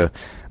a bunch of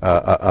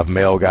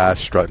male guys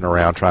strutting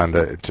around trying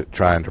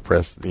to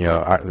press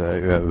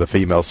the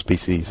female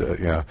species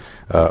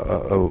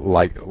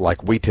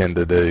like we tend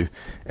to do,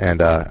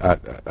 and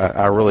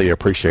I really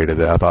appreciated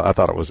that. I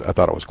thought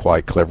it was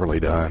quite cleverly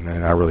done,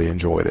 and I really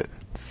enjoyed it.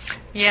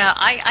 Yeah,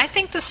 I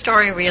think the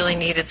story really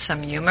needed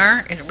some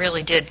humor. It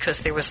really did,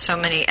 because there were so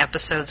many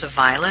episodes of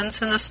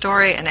violence in the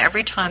story, and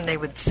every time they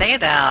would say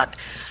that,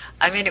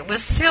 I mean, it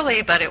was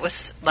silly, but it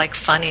was like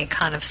funny,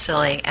 kind of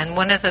silly. And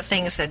one of the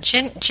things that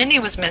Ginny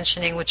was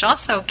mentioning, which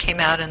also came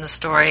out in the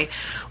story,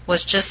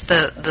 was just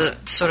the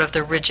sort of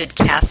the rigid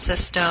caste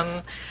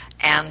system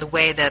and the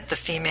way that the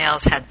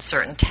females had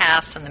certain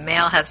tasks and the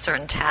male had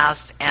certain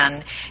tasks.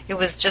 And it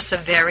was just a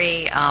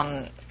very,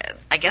 I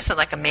guess,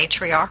 like a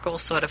matriarchal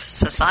sort of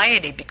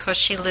society. Because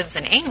she lives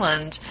in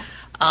England,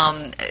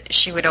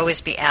 she would always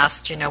be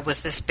asked,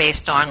 was this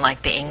based on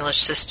like the English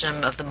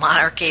system of the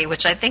monarchy,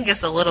 which I think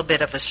is a little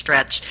bit of a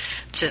stretch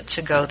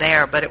to go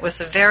there. But it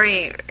was a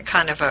very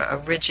kind of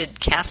a rigid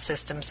caste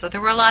system. So there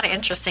were a lot of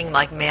interesting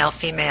like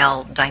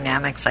male-female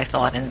dynamics, I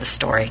thought, in the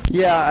story.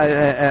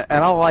 Yeah,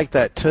 and I like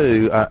that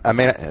too. I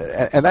mean,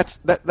 and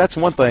that's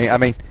one thing. I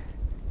mean,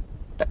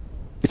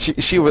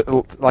 she was,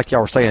 like y'all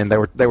were saying, they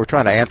were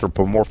trying to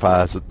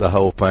anthropomorphize the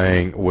whole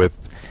thing with,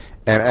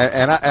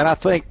 and I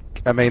think,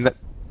 I mean, that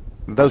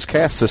those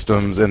caste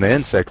systems in the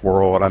insect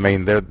world, I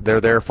mean, they're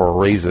there for a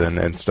reason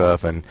and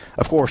stuff. And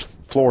of course,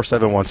 Flora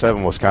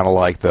 717 was kind of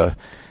like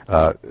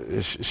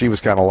she was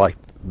kind of like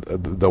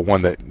the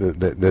one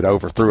that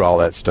overthrew all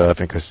that stuff,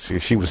 and because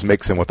she was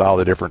mixing with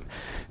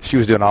she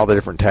was doing all the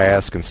different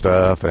tasks and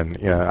stuff. And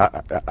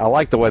I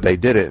like the way they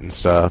did it and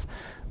stuff.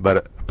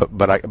 But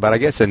I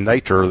guess in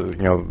nature,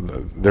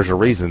 there's a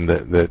reason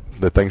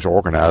that things are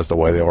organized the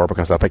way they are,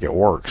 because I think it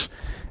works.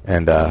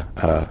 And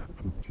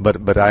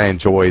but I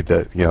enjoyed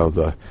the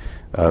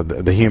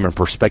human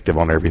perspective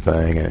on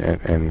everything,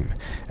 and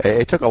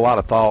it took a lot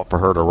of thought for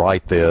her to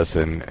write this,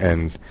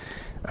 and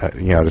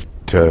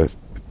to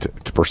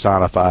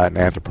personify it and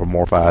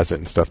anthropomorphize it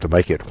and stuff, to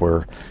make it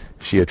where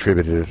she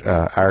attributed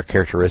our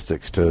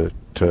characteristics to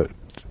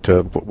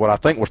what I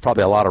think was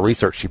probably a lot of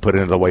research she put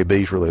into the way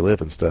bees really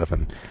live and stuff,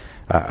 and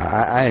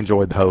I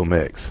enjoyed the whole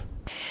mix.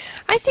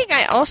 I think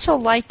I also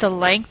liked the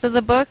length of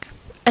the book.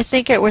 I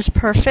think it was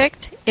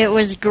perfect. It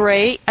was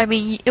great. I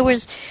mean,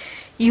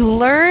 you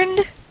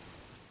learned,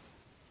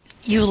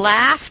 you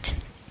laughed,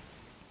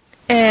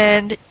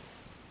 and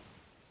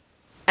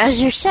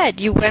as you said,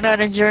 you went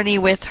on a journey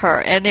with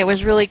her, and it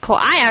was really cool.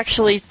 I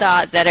actually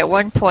thought that at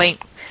one point,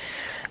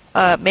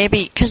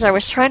 maybe, because I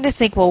was trying to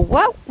think, well,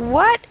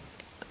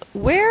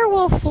 where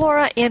will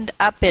Flora end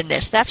up in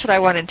this? That's what I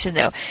wanted to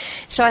know.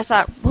 So I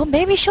thought, well,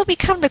 maybe she'll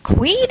become the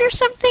queen or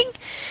something.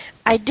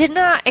 I did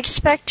not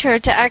expect her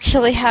to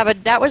actually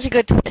that was a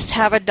good twist,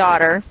 have a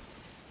daughter.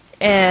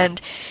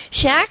 And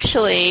she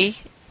actually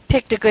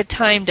picked a good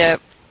time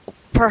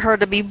for her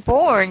to be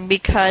born,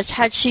 because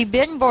had she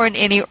been born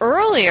any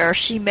earlier,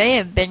 she may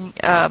have been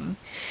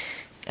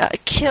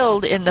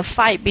killed in the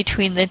fight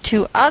between the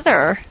two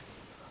other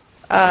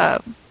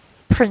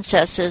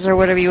princesses, or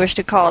whatever you wish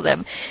to call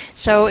them.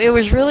 So it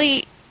was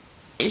really,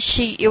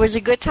 it was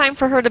a good time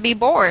for her to be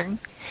born.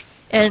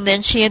 And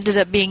then she ended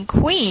up being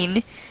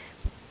queen.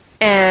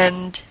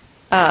 And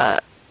I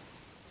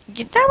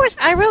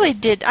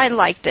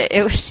liked it.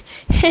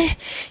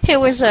 It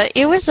was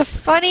a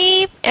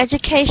funny,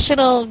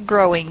 educational,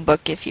 growing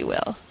book, if you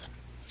will.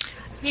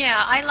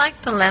 Yeah, I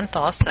liked the length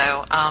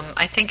also.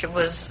 I think it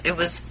was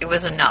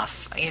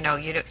enough.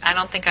 I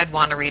don't think I'd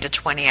want to read a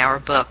 20-hour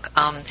book.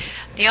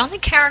 The only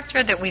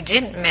character that we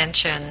didn't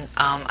mention,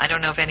 I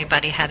don't know if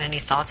anybody had any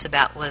thoughts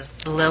about, was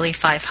Lily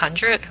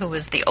 500, who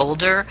was the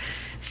older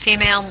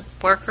female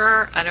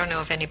worker. I don't know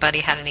if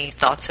anybody had any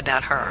thoughts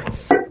about her.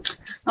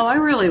 Oh, I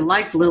really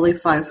liked Lily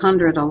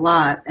 500 a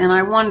lot, and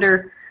I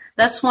wonder,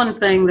 that's one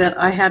thing that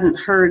I hadn't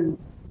heard.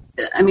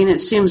 I mean, it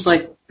seems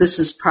like this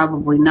is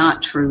probably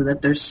not true,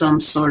 that there's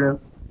some sort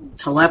of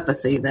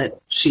telepathy that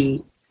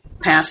she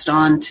passed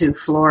on to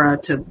Flora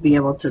to be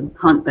able to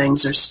hunt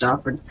things or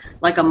stuff, or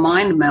like a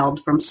mind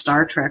meld from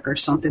Star Trek or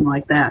something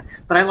like that.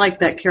 But I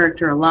liked that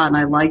character a lot, and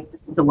I liked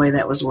the way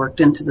that was worked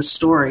into the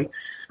story.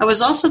 I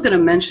was also going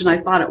to mention, I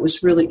thought it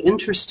was really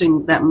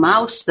interesting, that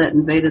mouse that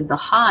invaded the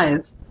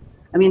hive.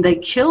 I mean, they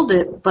killed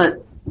it,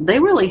 but they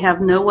really have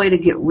no way to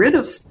get rid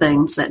of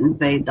things that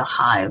invade the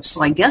hive.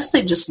 So I guess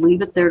they just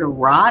leave it there to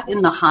rot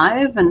in the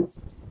hive, and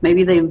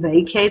maybe they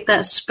vacate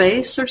that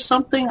space or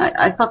something.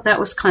 I thought that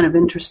was kind of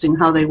interesting,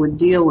 how they would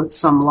deal with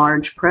some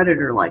large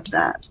predator like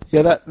that.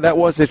 Yeah, that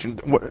was interesting.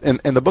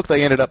 In the book,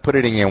 they ended up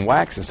putting it in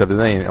wax and stuff,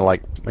 didn't they?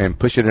 And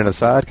push it in the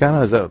side, kind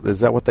of?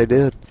 Is that what they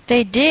did?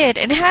 They did.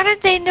 And how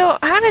did they know?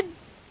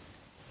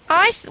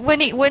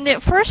 When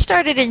it first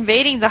started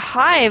invading the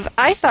hive,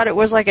 I thought it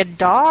was like a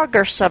dog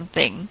or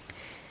something,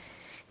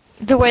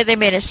 the way they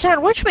made it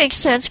sound, which makes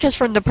sense, because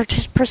from the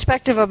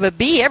perspective of a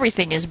bee,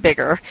 everything is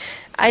bigger.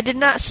 I did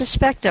not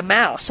suspect a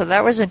mouse, so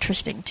that was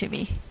interesting to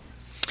me.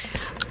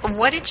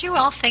 What did you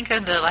all think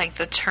of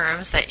the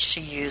terms that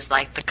she used,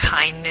 like the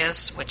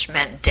kindness, which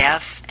meant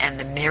death, and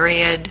the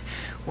myriad,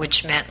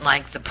 which meant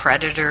like the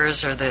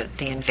predators or the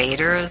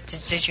invaders?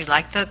 Did you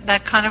like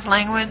that kind of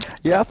language?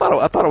 Yeah, I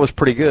thought it was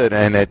pretty good,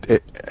 and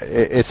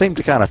it seemed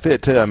to kind of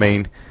fit too. I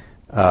mean,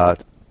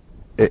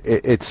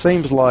 it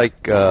seems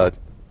like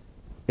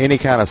any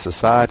kind of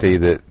society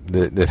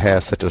that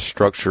has such a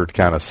structured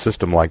kind of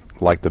system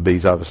like the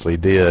bees obviously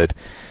did,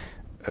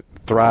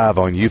 thrive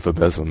on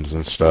euphemisms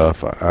and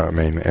stuff. I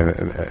mean,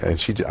 and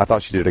I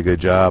thought she did a good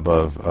job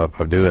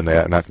of doing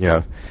that.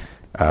 And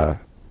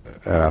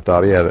and I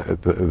thought, yeah,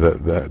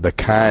 the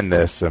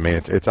kindness. I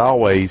mean, it's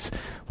always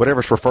whatever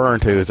it's referring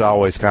to is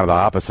always kind of the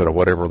opposite of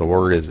whatever the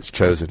word is it's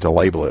chosen to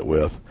label it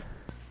with.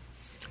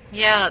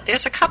 Yeah,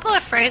 there's a couple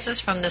of phrases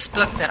from this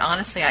book that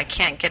honestly I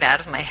can't get out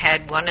of my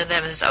head. One of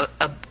them is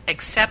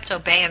accept,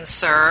 obey, and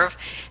serve,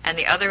 and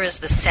the other is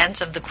the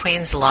scent of the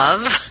Queen's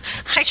love.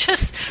 I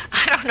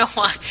don't know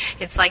why.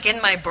 It's like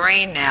in my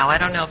brain now. I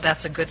don't know if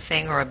that's a good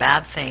thing or a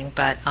bad thing,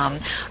 but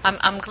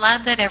I'm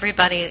glad that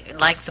everybody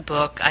liked the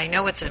book. I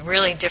know it's a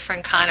really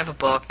different kind of a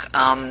book,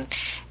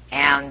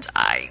 and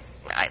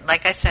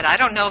like I said, I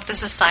don't know if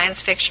this is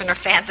science fiction or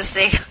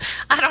fantasy.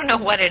 I don't know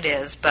what it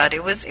is, but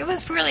it was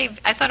really.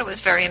 I thought it was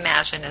very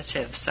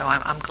imaginative. So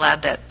I'm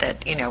glad that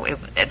that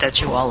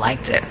you all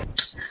liked it.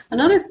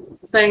 Another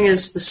thing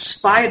is the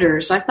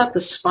spiders. I thought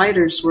the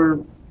spiders were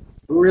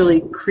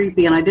really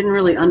creepy, and I didn't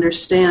really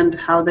understand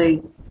how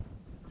they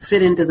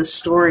fit into the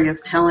story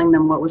of telling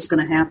them what was going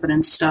to happen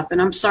and stuff.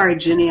 And I'm sorry,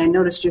 Ginny, I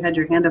noticed you had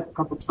your hand up a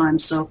couple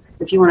times, so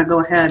if you want to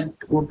go ahead,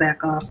 we'll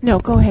back off. No,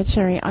 go ahead,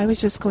 Sherry. I was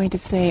just going to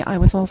say I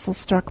was also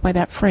struck by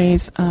that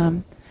phrase,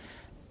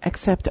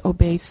 accept,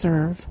 obey,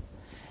 serve.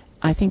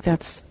 I think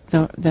that's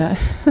the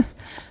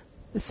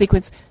the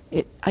sequence.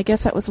 I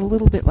guess that was a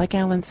little bit like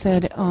Alan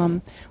said,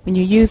 when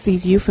you use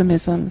these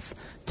euphemisms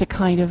to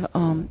kind of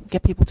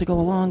get people to go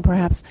along,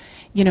 perhaps,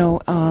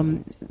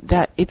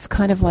 that it's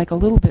kind of like a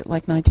little bit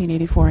like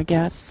 1984, I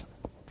guess.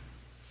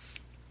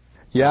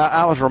 Yeah,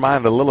 I was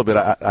reminded a little bit.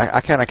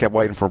 I kind of kept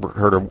waiting for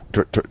her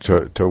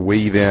to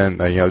weave in,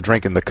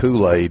 drinking the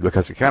Kool-Aid,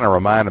 because it kind of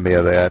reminded me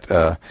of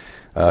that.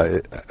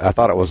 I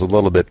thought it was a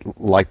little bit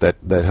like that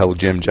whole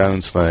Jim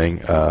Jones thing,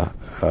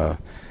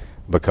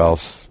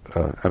 because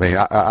I mean,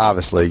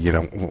 obviously,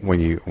 when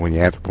you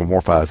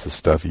anthropomorphize this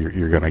stuff,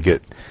 you're going to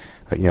get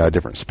a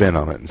different spin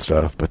on it and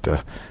stuff. But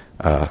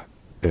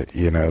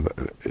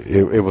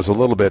it was a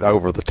little bit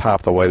over the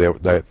top the way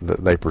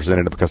they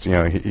presented it, because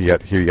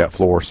you got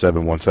Floor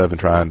 717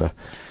 trying to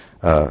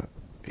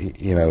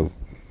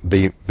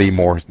be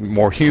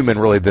more human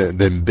really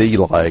than be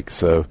like.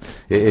 So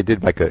it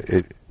did make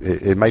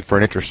it made for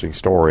an interesting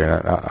story, and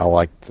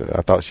I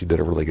thought she did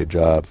a really good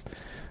job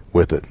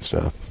with it and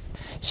stuff.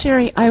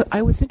 Sherry,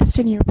 I was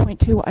interested in your point,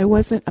 too. I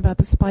wasn't about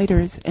the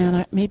spiders,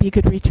 and maybe you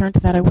could return to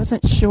that. I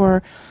wasn't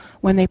sure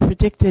when they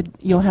predicted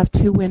you'll have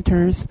 2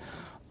 winters,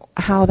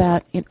 how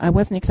that, I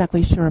wasn't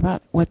exactly sure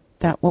about what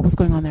was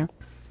going on there.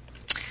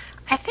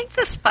 I think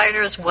the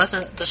spiders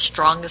wasn't the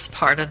strongest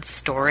part of the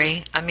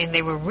story. I mean,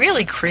 they were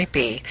really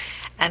creepy,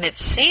 and it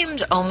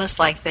seemed almost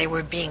like they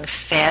were being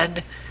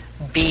fed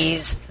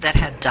bees that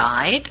had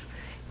died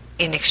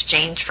in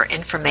exchange for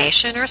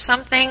information or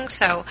something.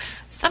 So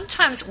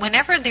sometimes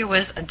whenever there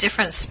was a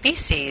different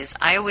species,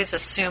 I always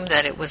assumed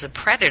that it was a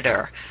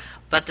predator.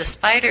 But the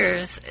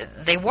spiders,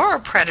 they were a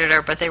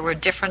predator, but they were a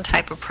different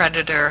type of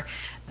predator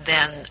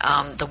than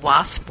the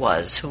wasp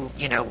was, who,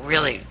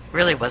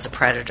 really was a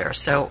predator.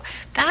 So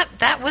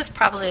that was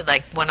probably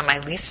like one of my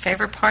least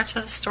favorite parts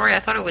of the story.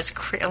 I thought it was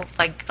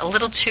like a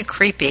little too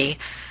creepy,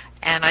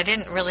 and I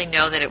didn't really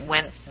know that it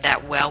went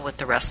that well with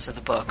the rest of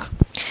the book.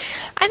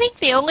 I think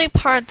the only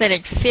part that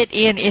it fit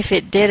in, if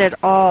it did at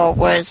all,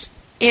 was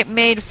it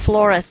made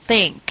Flora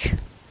think.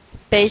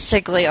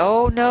 Basically,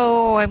 oh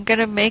no, I'm going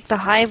to make the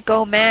hive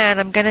go mad,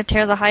 I'm going to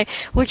tear the hive,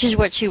 which is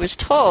what she was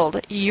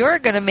told. You're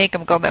going to make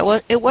them go mad.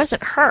 Well, it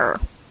wasn't her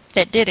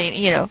that did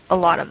it, a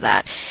lot of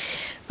that.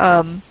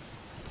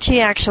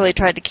 She actually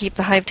tried to keep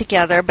the hive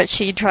together, but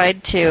she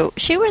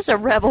was a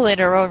rebel in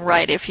her own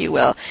right, if you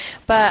will.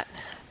 But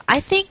I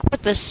think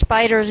what the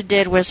spiders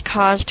did was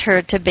caused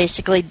her to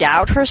basically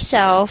doubt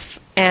herself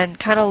and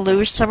kind of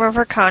lose some of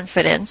her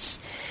confidence.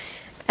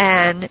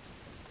 And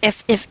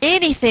if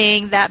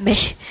anything, that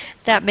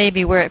may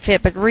be where it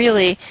fit. But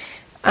really,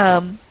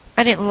 I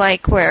didn't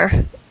like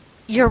where.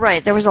 You're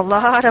right. There was a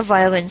lot of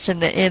violence in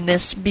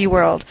this bee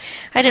world.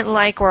 I didn't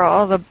like where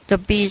all the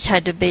bees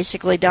had to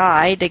basically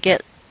die to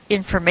get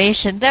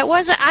information. That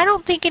wasn't. I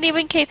don't think it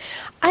even came.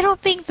 I don't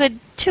think the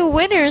 2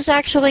 winners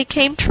actually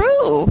came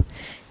true.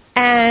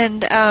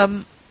 And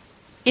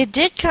it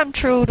did come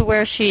true to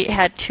where she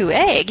had 2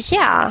 eggs,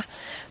 yeah.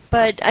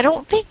 But I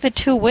don't think the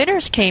 2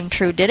 winners came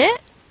true, did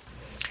it?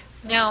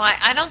 No,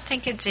 I don't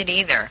think it did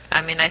either.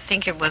 I mean, I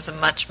think it was a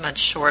much, much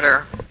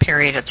shorter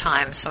period of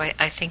time, so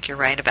I think you're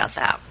right about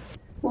that.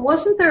 Well,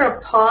 wasn't there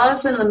a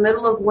pause in the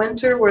middle of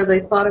winter where they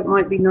thought it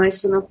might be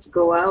nice enough to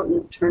go out and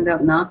it turned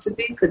out not to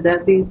be? Could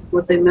that be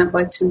what they meant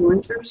by 2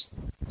 winters?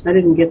 I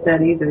didn't get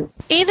that either.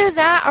 Either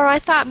that, or I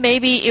thought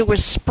maybe it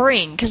was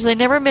spring, because they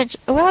never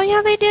mentioned. Well,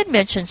 yeah, they did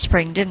mention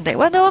spring, didn't they?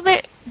 Well, no,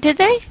 did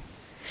they?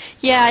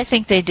 Yeah, I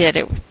think they did.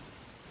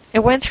 It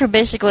went through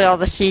basically all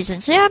the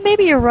seasons. Yeah,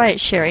 maybe you're right,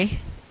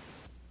 Sherry.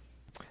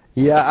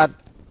 Yeah,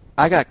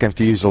 I got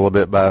confused a little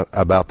bit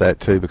about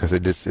that too, because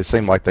it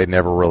seemed like they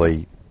never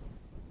really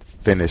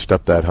finished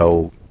up that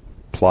whole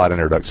plot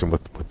introduction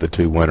with the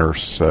 2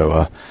 winners.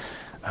 So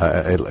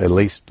at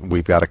least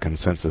we've got a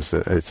consensus.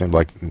 It seemed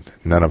like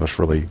none of us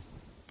really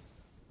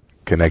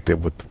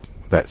connected with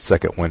that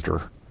second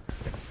winter.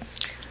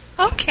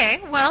 Okay,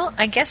 well,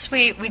 I guess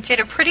we did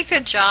a pretty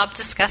good job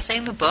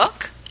discussing the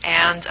book,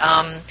 and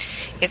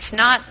it's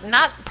not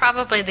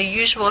probably the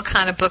usual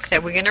kind of book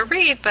that we're going to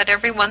read, but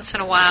every once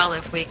in a while,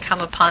 if we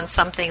come upon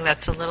something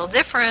that's a little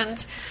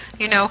different,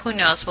 who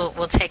knows,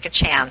 we'll take a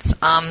chance.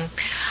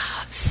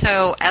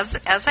 So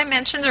as I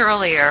mentioned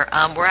earlier,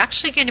 we're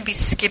actually going to be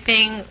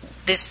skipping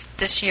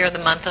this year the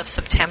month of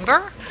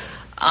September.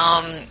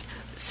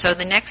 So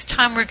the next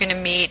time we're going to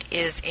meet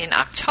is in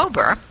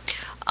October.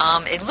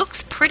 It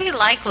looks pretty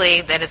likely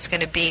that it's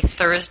going to be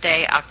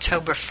Thursday,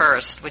 October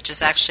 1st, which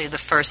is actually the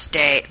first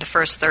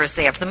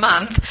Thursday of the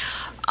month.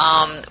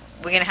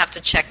 We're going to have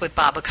to check with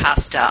Bob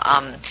Acosta.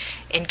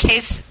 In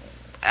case,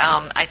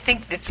 I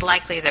think it's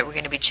likely that we're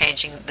going to be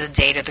changing the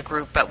date of the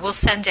group, but we'll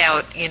send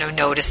out,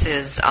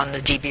 notices on the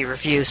DB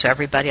Review so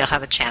everybody will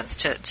have a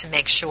chance to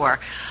make sure.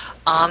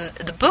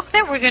 The book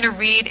that we're going to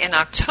read in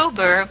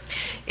October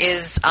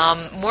is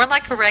more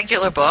like a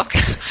regular book.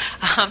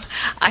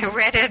 I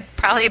read it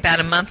probably about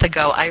a month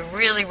ago. I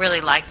really,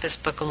 really like this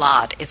book a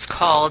lot. It's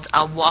called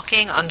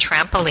Walking on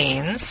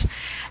Trampolines,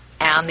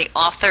 and the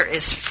author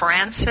is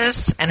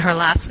Frances, and her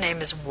last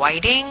name is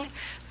Whiting, Whiting,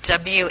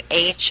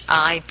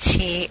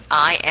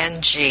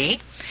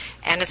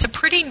 and it's a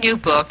pretty new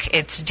book.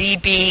 It's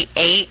DB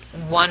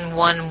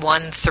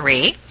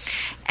 81113.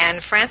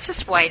 And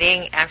Frances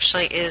Whiting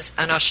actually is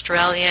an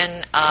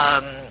Australian,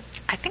 I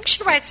think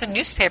she writes a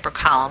newspaper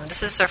column.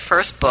 This is her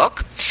first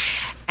book.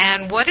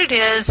 And what it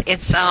is,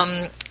 it's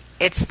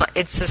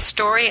a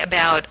story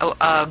about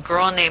a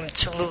girl named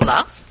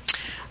Tallulah,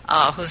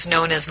 who's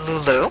known as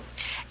Lulu.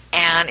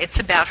 And it's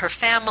about her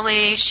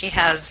family. She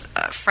has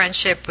a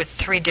friendship with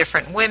 3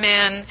 different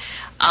women.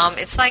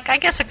 It's like, I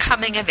guess, a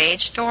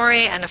coming-of-age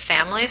story and a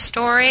family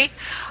story.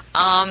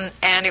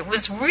 And it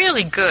was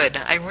really good.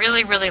 I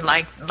really, really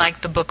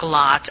liked the book a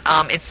lot.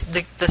 It's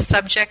the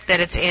subject that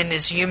it's in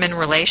is human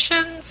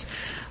relations,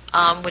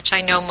 which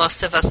I know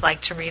most of us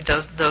like to read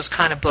those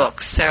kind of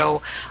books.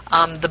 So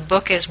the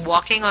book is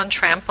Walking on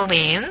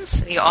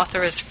Trampolines. The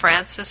author is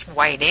Frances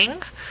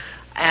Whiting,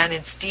 and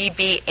it's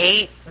DB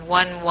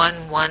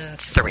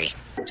 81113.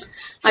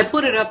 I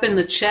put it up in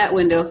the chat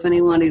window. If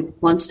anyone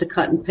wants to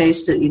cut and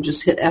paste it, you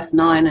just hit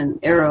F9 and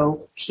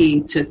arrow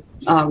key to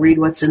read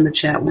what's in the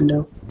chat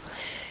window.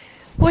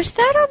 Was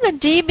that on the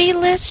DB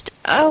list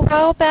a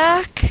while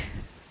back?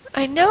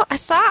 I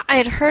thought I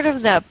had heard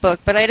of that book,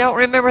 but I don't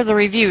remember the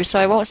review, so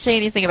I won't say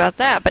anything about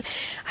that. But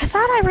I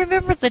thought I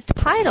remembered the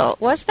title.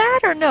 Was that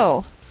or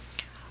no?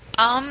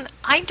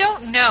 I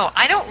don't know.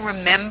 I don't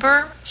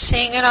remember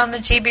seeing it on the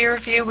DB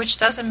Review, which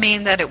doesn't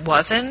mean that it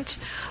wasn't.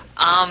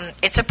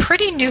 It's a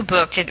pretty new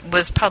book. It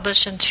was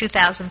published in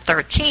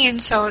 2013,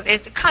 so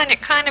it's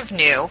kind of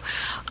new.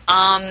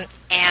 And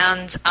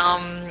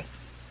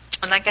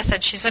like I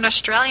said, she's an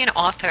Australian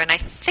author, and I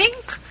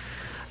think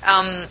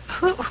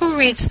who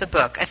reads the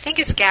book? I think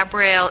it's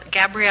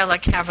Gabriella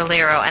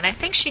Cavallero, and I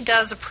think she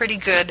does a pretty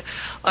good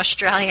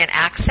Australian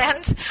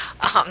accent,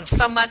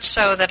 so much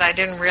so that I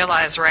didn't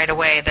realize right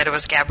away that it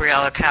was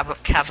Gabriella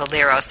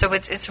Cavallero. So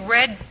it's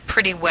read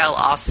pretty well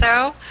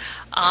also.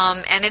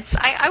 And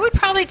I would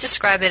probably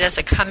describe it as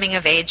a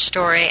coming-of-age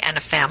story and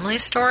a family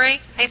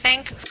story, I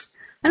think.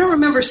 I don't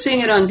remember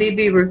seeing it on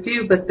DB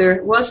Review, but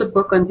there was a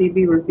book on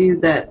DB Review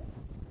that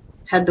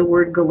had the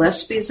word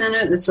Gillespie's in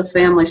it. It's a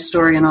family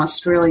story in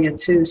Australia,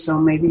 too, so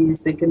maybe you're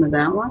thinking of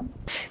that one?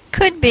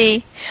 Could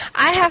be.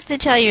 I have to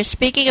tell you,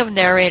 speaking of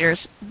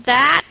narrators,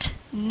 that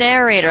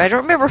narrator, I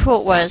don't remember who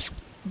it was,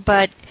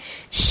 but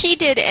she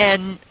did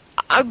a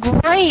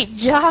great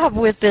job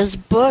with this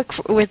book,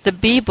 with the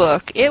Bee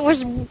book. It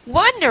was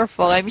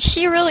wonderful. I mean,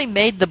 she really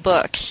made the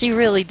book. She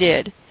really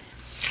did.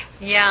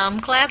 Yeah, I'm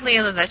glad,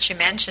 Leila, that you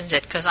mentioned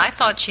it, because I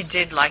thought she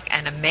did like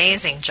an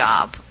amazing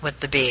job with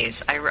the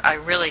bees. I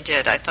really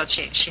did. I thought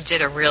she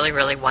did a really,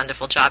 really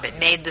wonderful job. It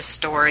made the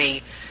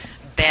story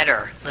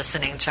better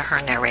listening to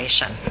her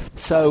narration.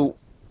 So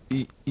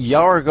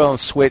y'all are going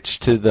to switch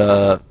to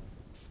the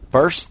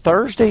first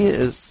Thursday?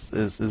 Is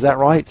that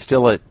right?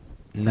 Still at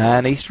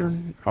 9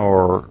 Eastern,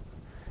 and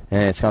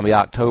it's going to be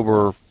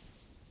October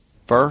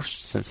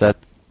 1st,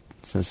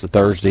 since the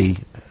Thursday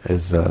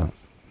is the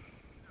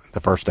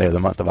first day of the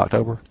month of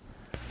October?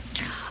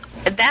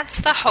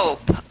 That's the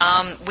hope.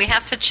 We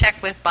have to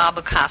check with Bob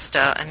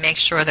Acosta and make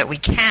sure that we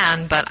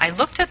can, but I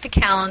looked at the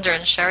calendar,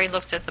 and Sherry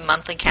looked at the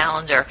monthly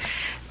calendar.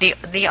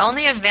 The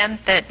only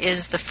event that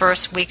is the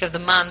first week of the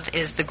month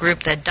is the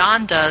group that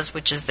Don does,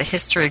 which is the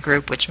history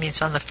group, which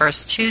meets on the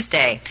first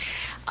Tuesday.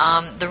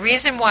 The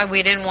reason why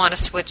we didn't want to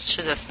switch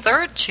to the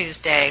third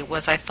Tuesday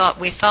was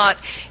we thought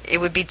it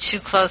would be too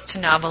close to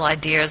Novel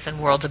Ideas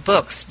and World of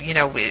Books.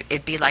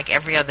 It'd be like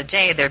every other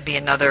day there'd be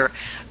another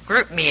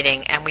group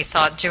meeting, and we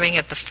thought doing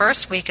it the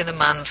first week of the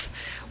month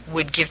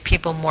would give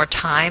people more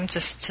time to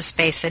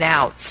space it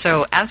out.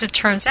 So as it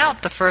turns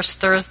out, the first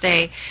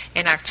Thursday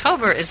in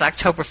October is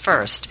October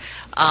 1st.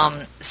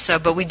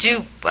 But we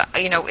do,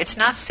 it's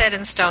not set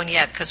in stone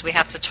yet because we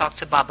have to talk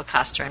to Bob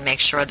Acosta and make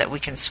sure that we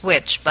can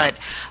switch. But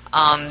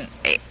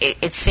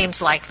it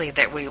seems likely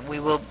that we're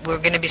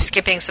going to be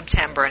skipping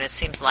September, and it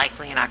seems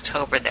likely in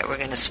October that we're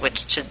going to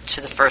switch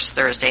to the first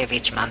Thursday of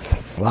each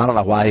month. Well, I don't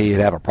know why he'd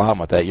have a problem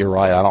with that. You're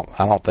right.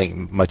 I don't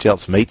think much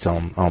else meets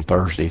on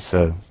Thursday,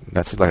 so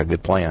that seems like a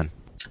good plan.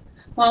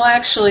 Well,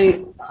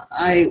 actually,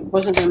 I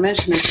wasn't going to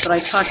mention this, but I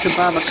talked to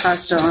Bob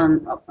Acosta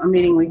on a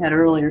meeting we had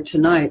earlier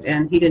tonight,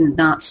 and he did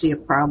not see a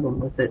problem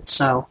with it.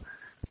 So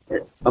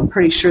I'm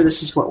pretty sure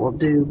this is what we'll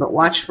do. But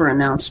watch for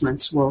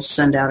announcements. We'll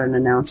send out an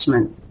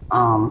announcement.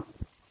 I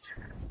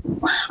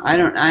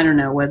don't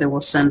know whether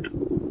we'll send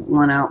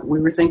one out. We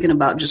were thinking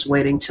about just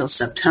waiting till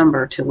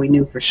September till we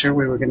knew for sure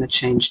we were going to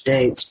change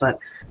dates, but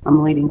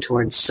I'm leaning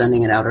towards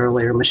sending it out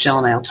earlier. Michelle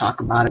and I will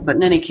talk about it. But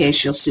in any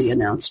case, you'll see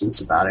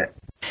announcements about it.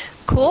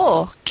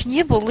 Cool. Can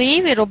you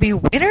believe it'll be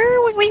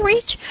winter when we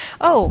reach?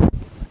 Oh,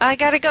 I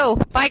gotta go.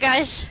 Bye,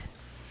 guys.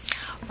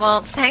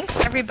 Well,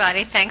 thanks,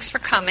 everybody. Thanks for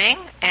coming.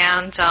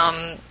 And,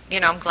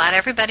 I'm glad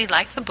everybody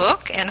liked the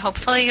book, and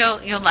hopefully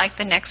you'll like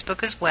the next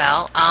book as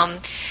well.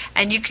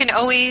 And you can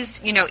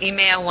always,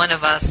 email one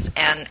of us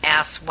and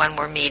ask when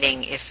we're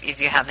meeting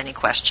if you have any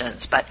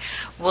questions. But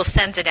we'll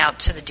send it out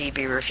to the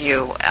DB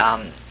Review,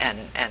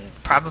 and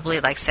probably,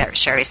 like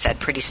Sherry said,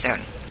 pretty soon.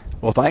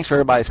 Well, thanks for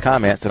everybody's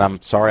comments, and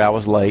I'm sorry I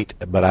was late,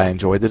 but I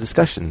enjoyed the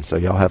discussion. So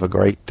y'all have a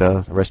great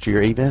rest of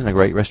your evening and a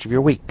great rest of your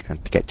week.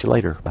 And catch you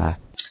later. Bye.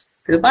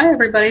 Goodbye,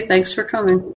 everybody. Thanks for coming.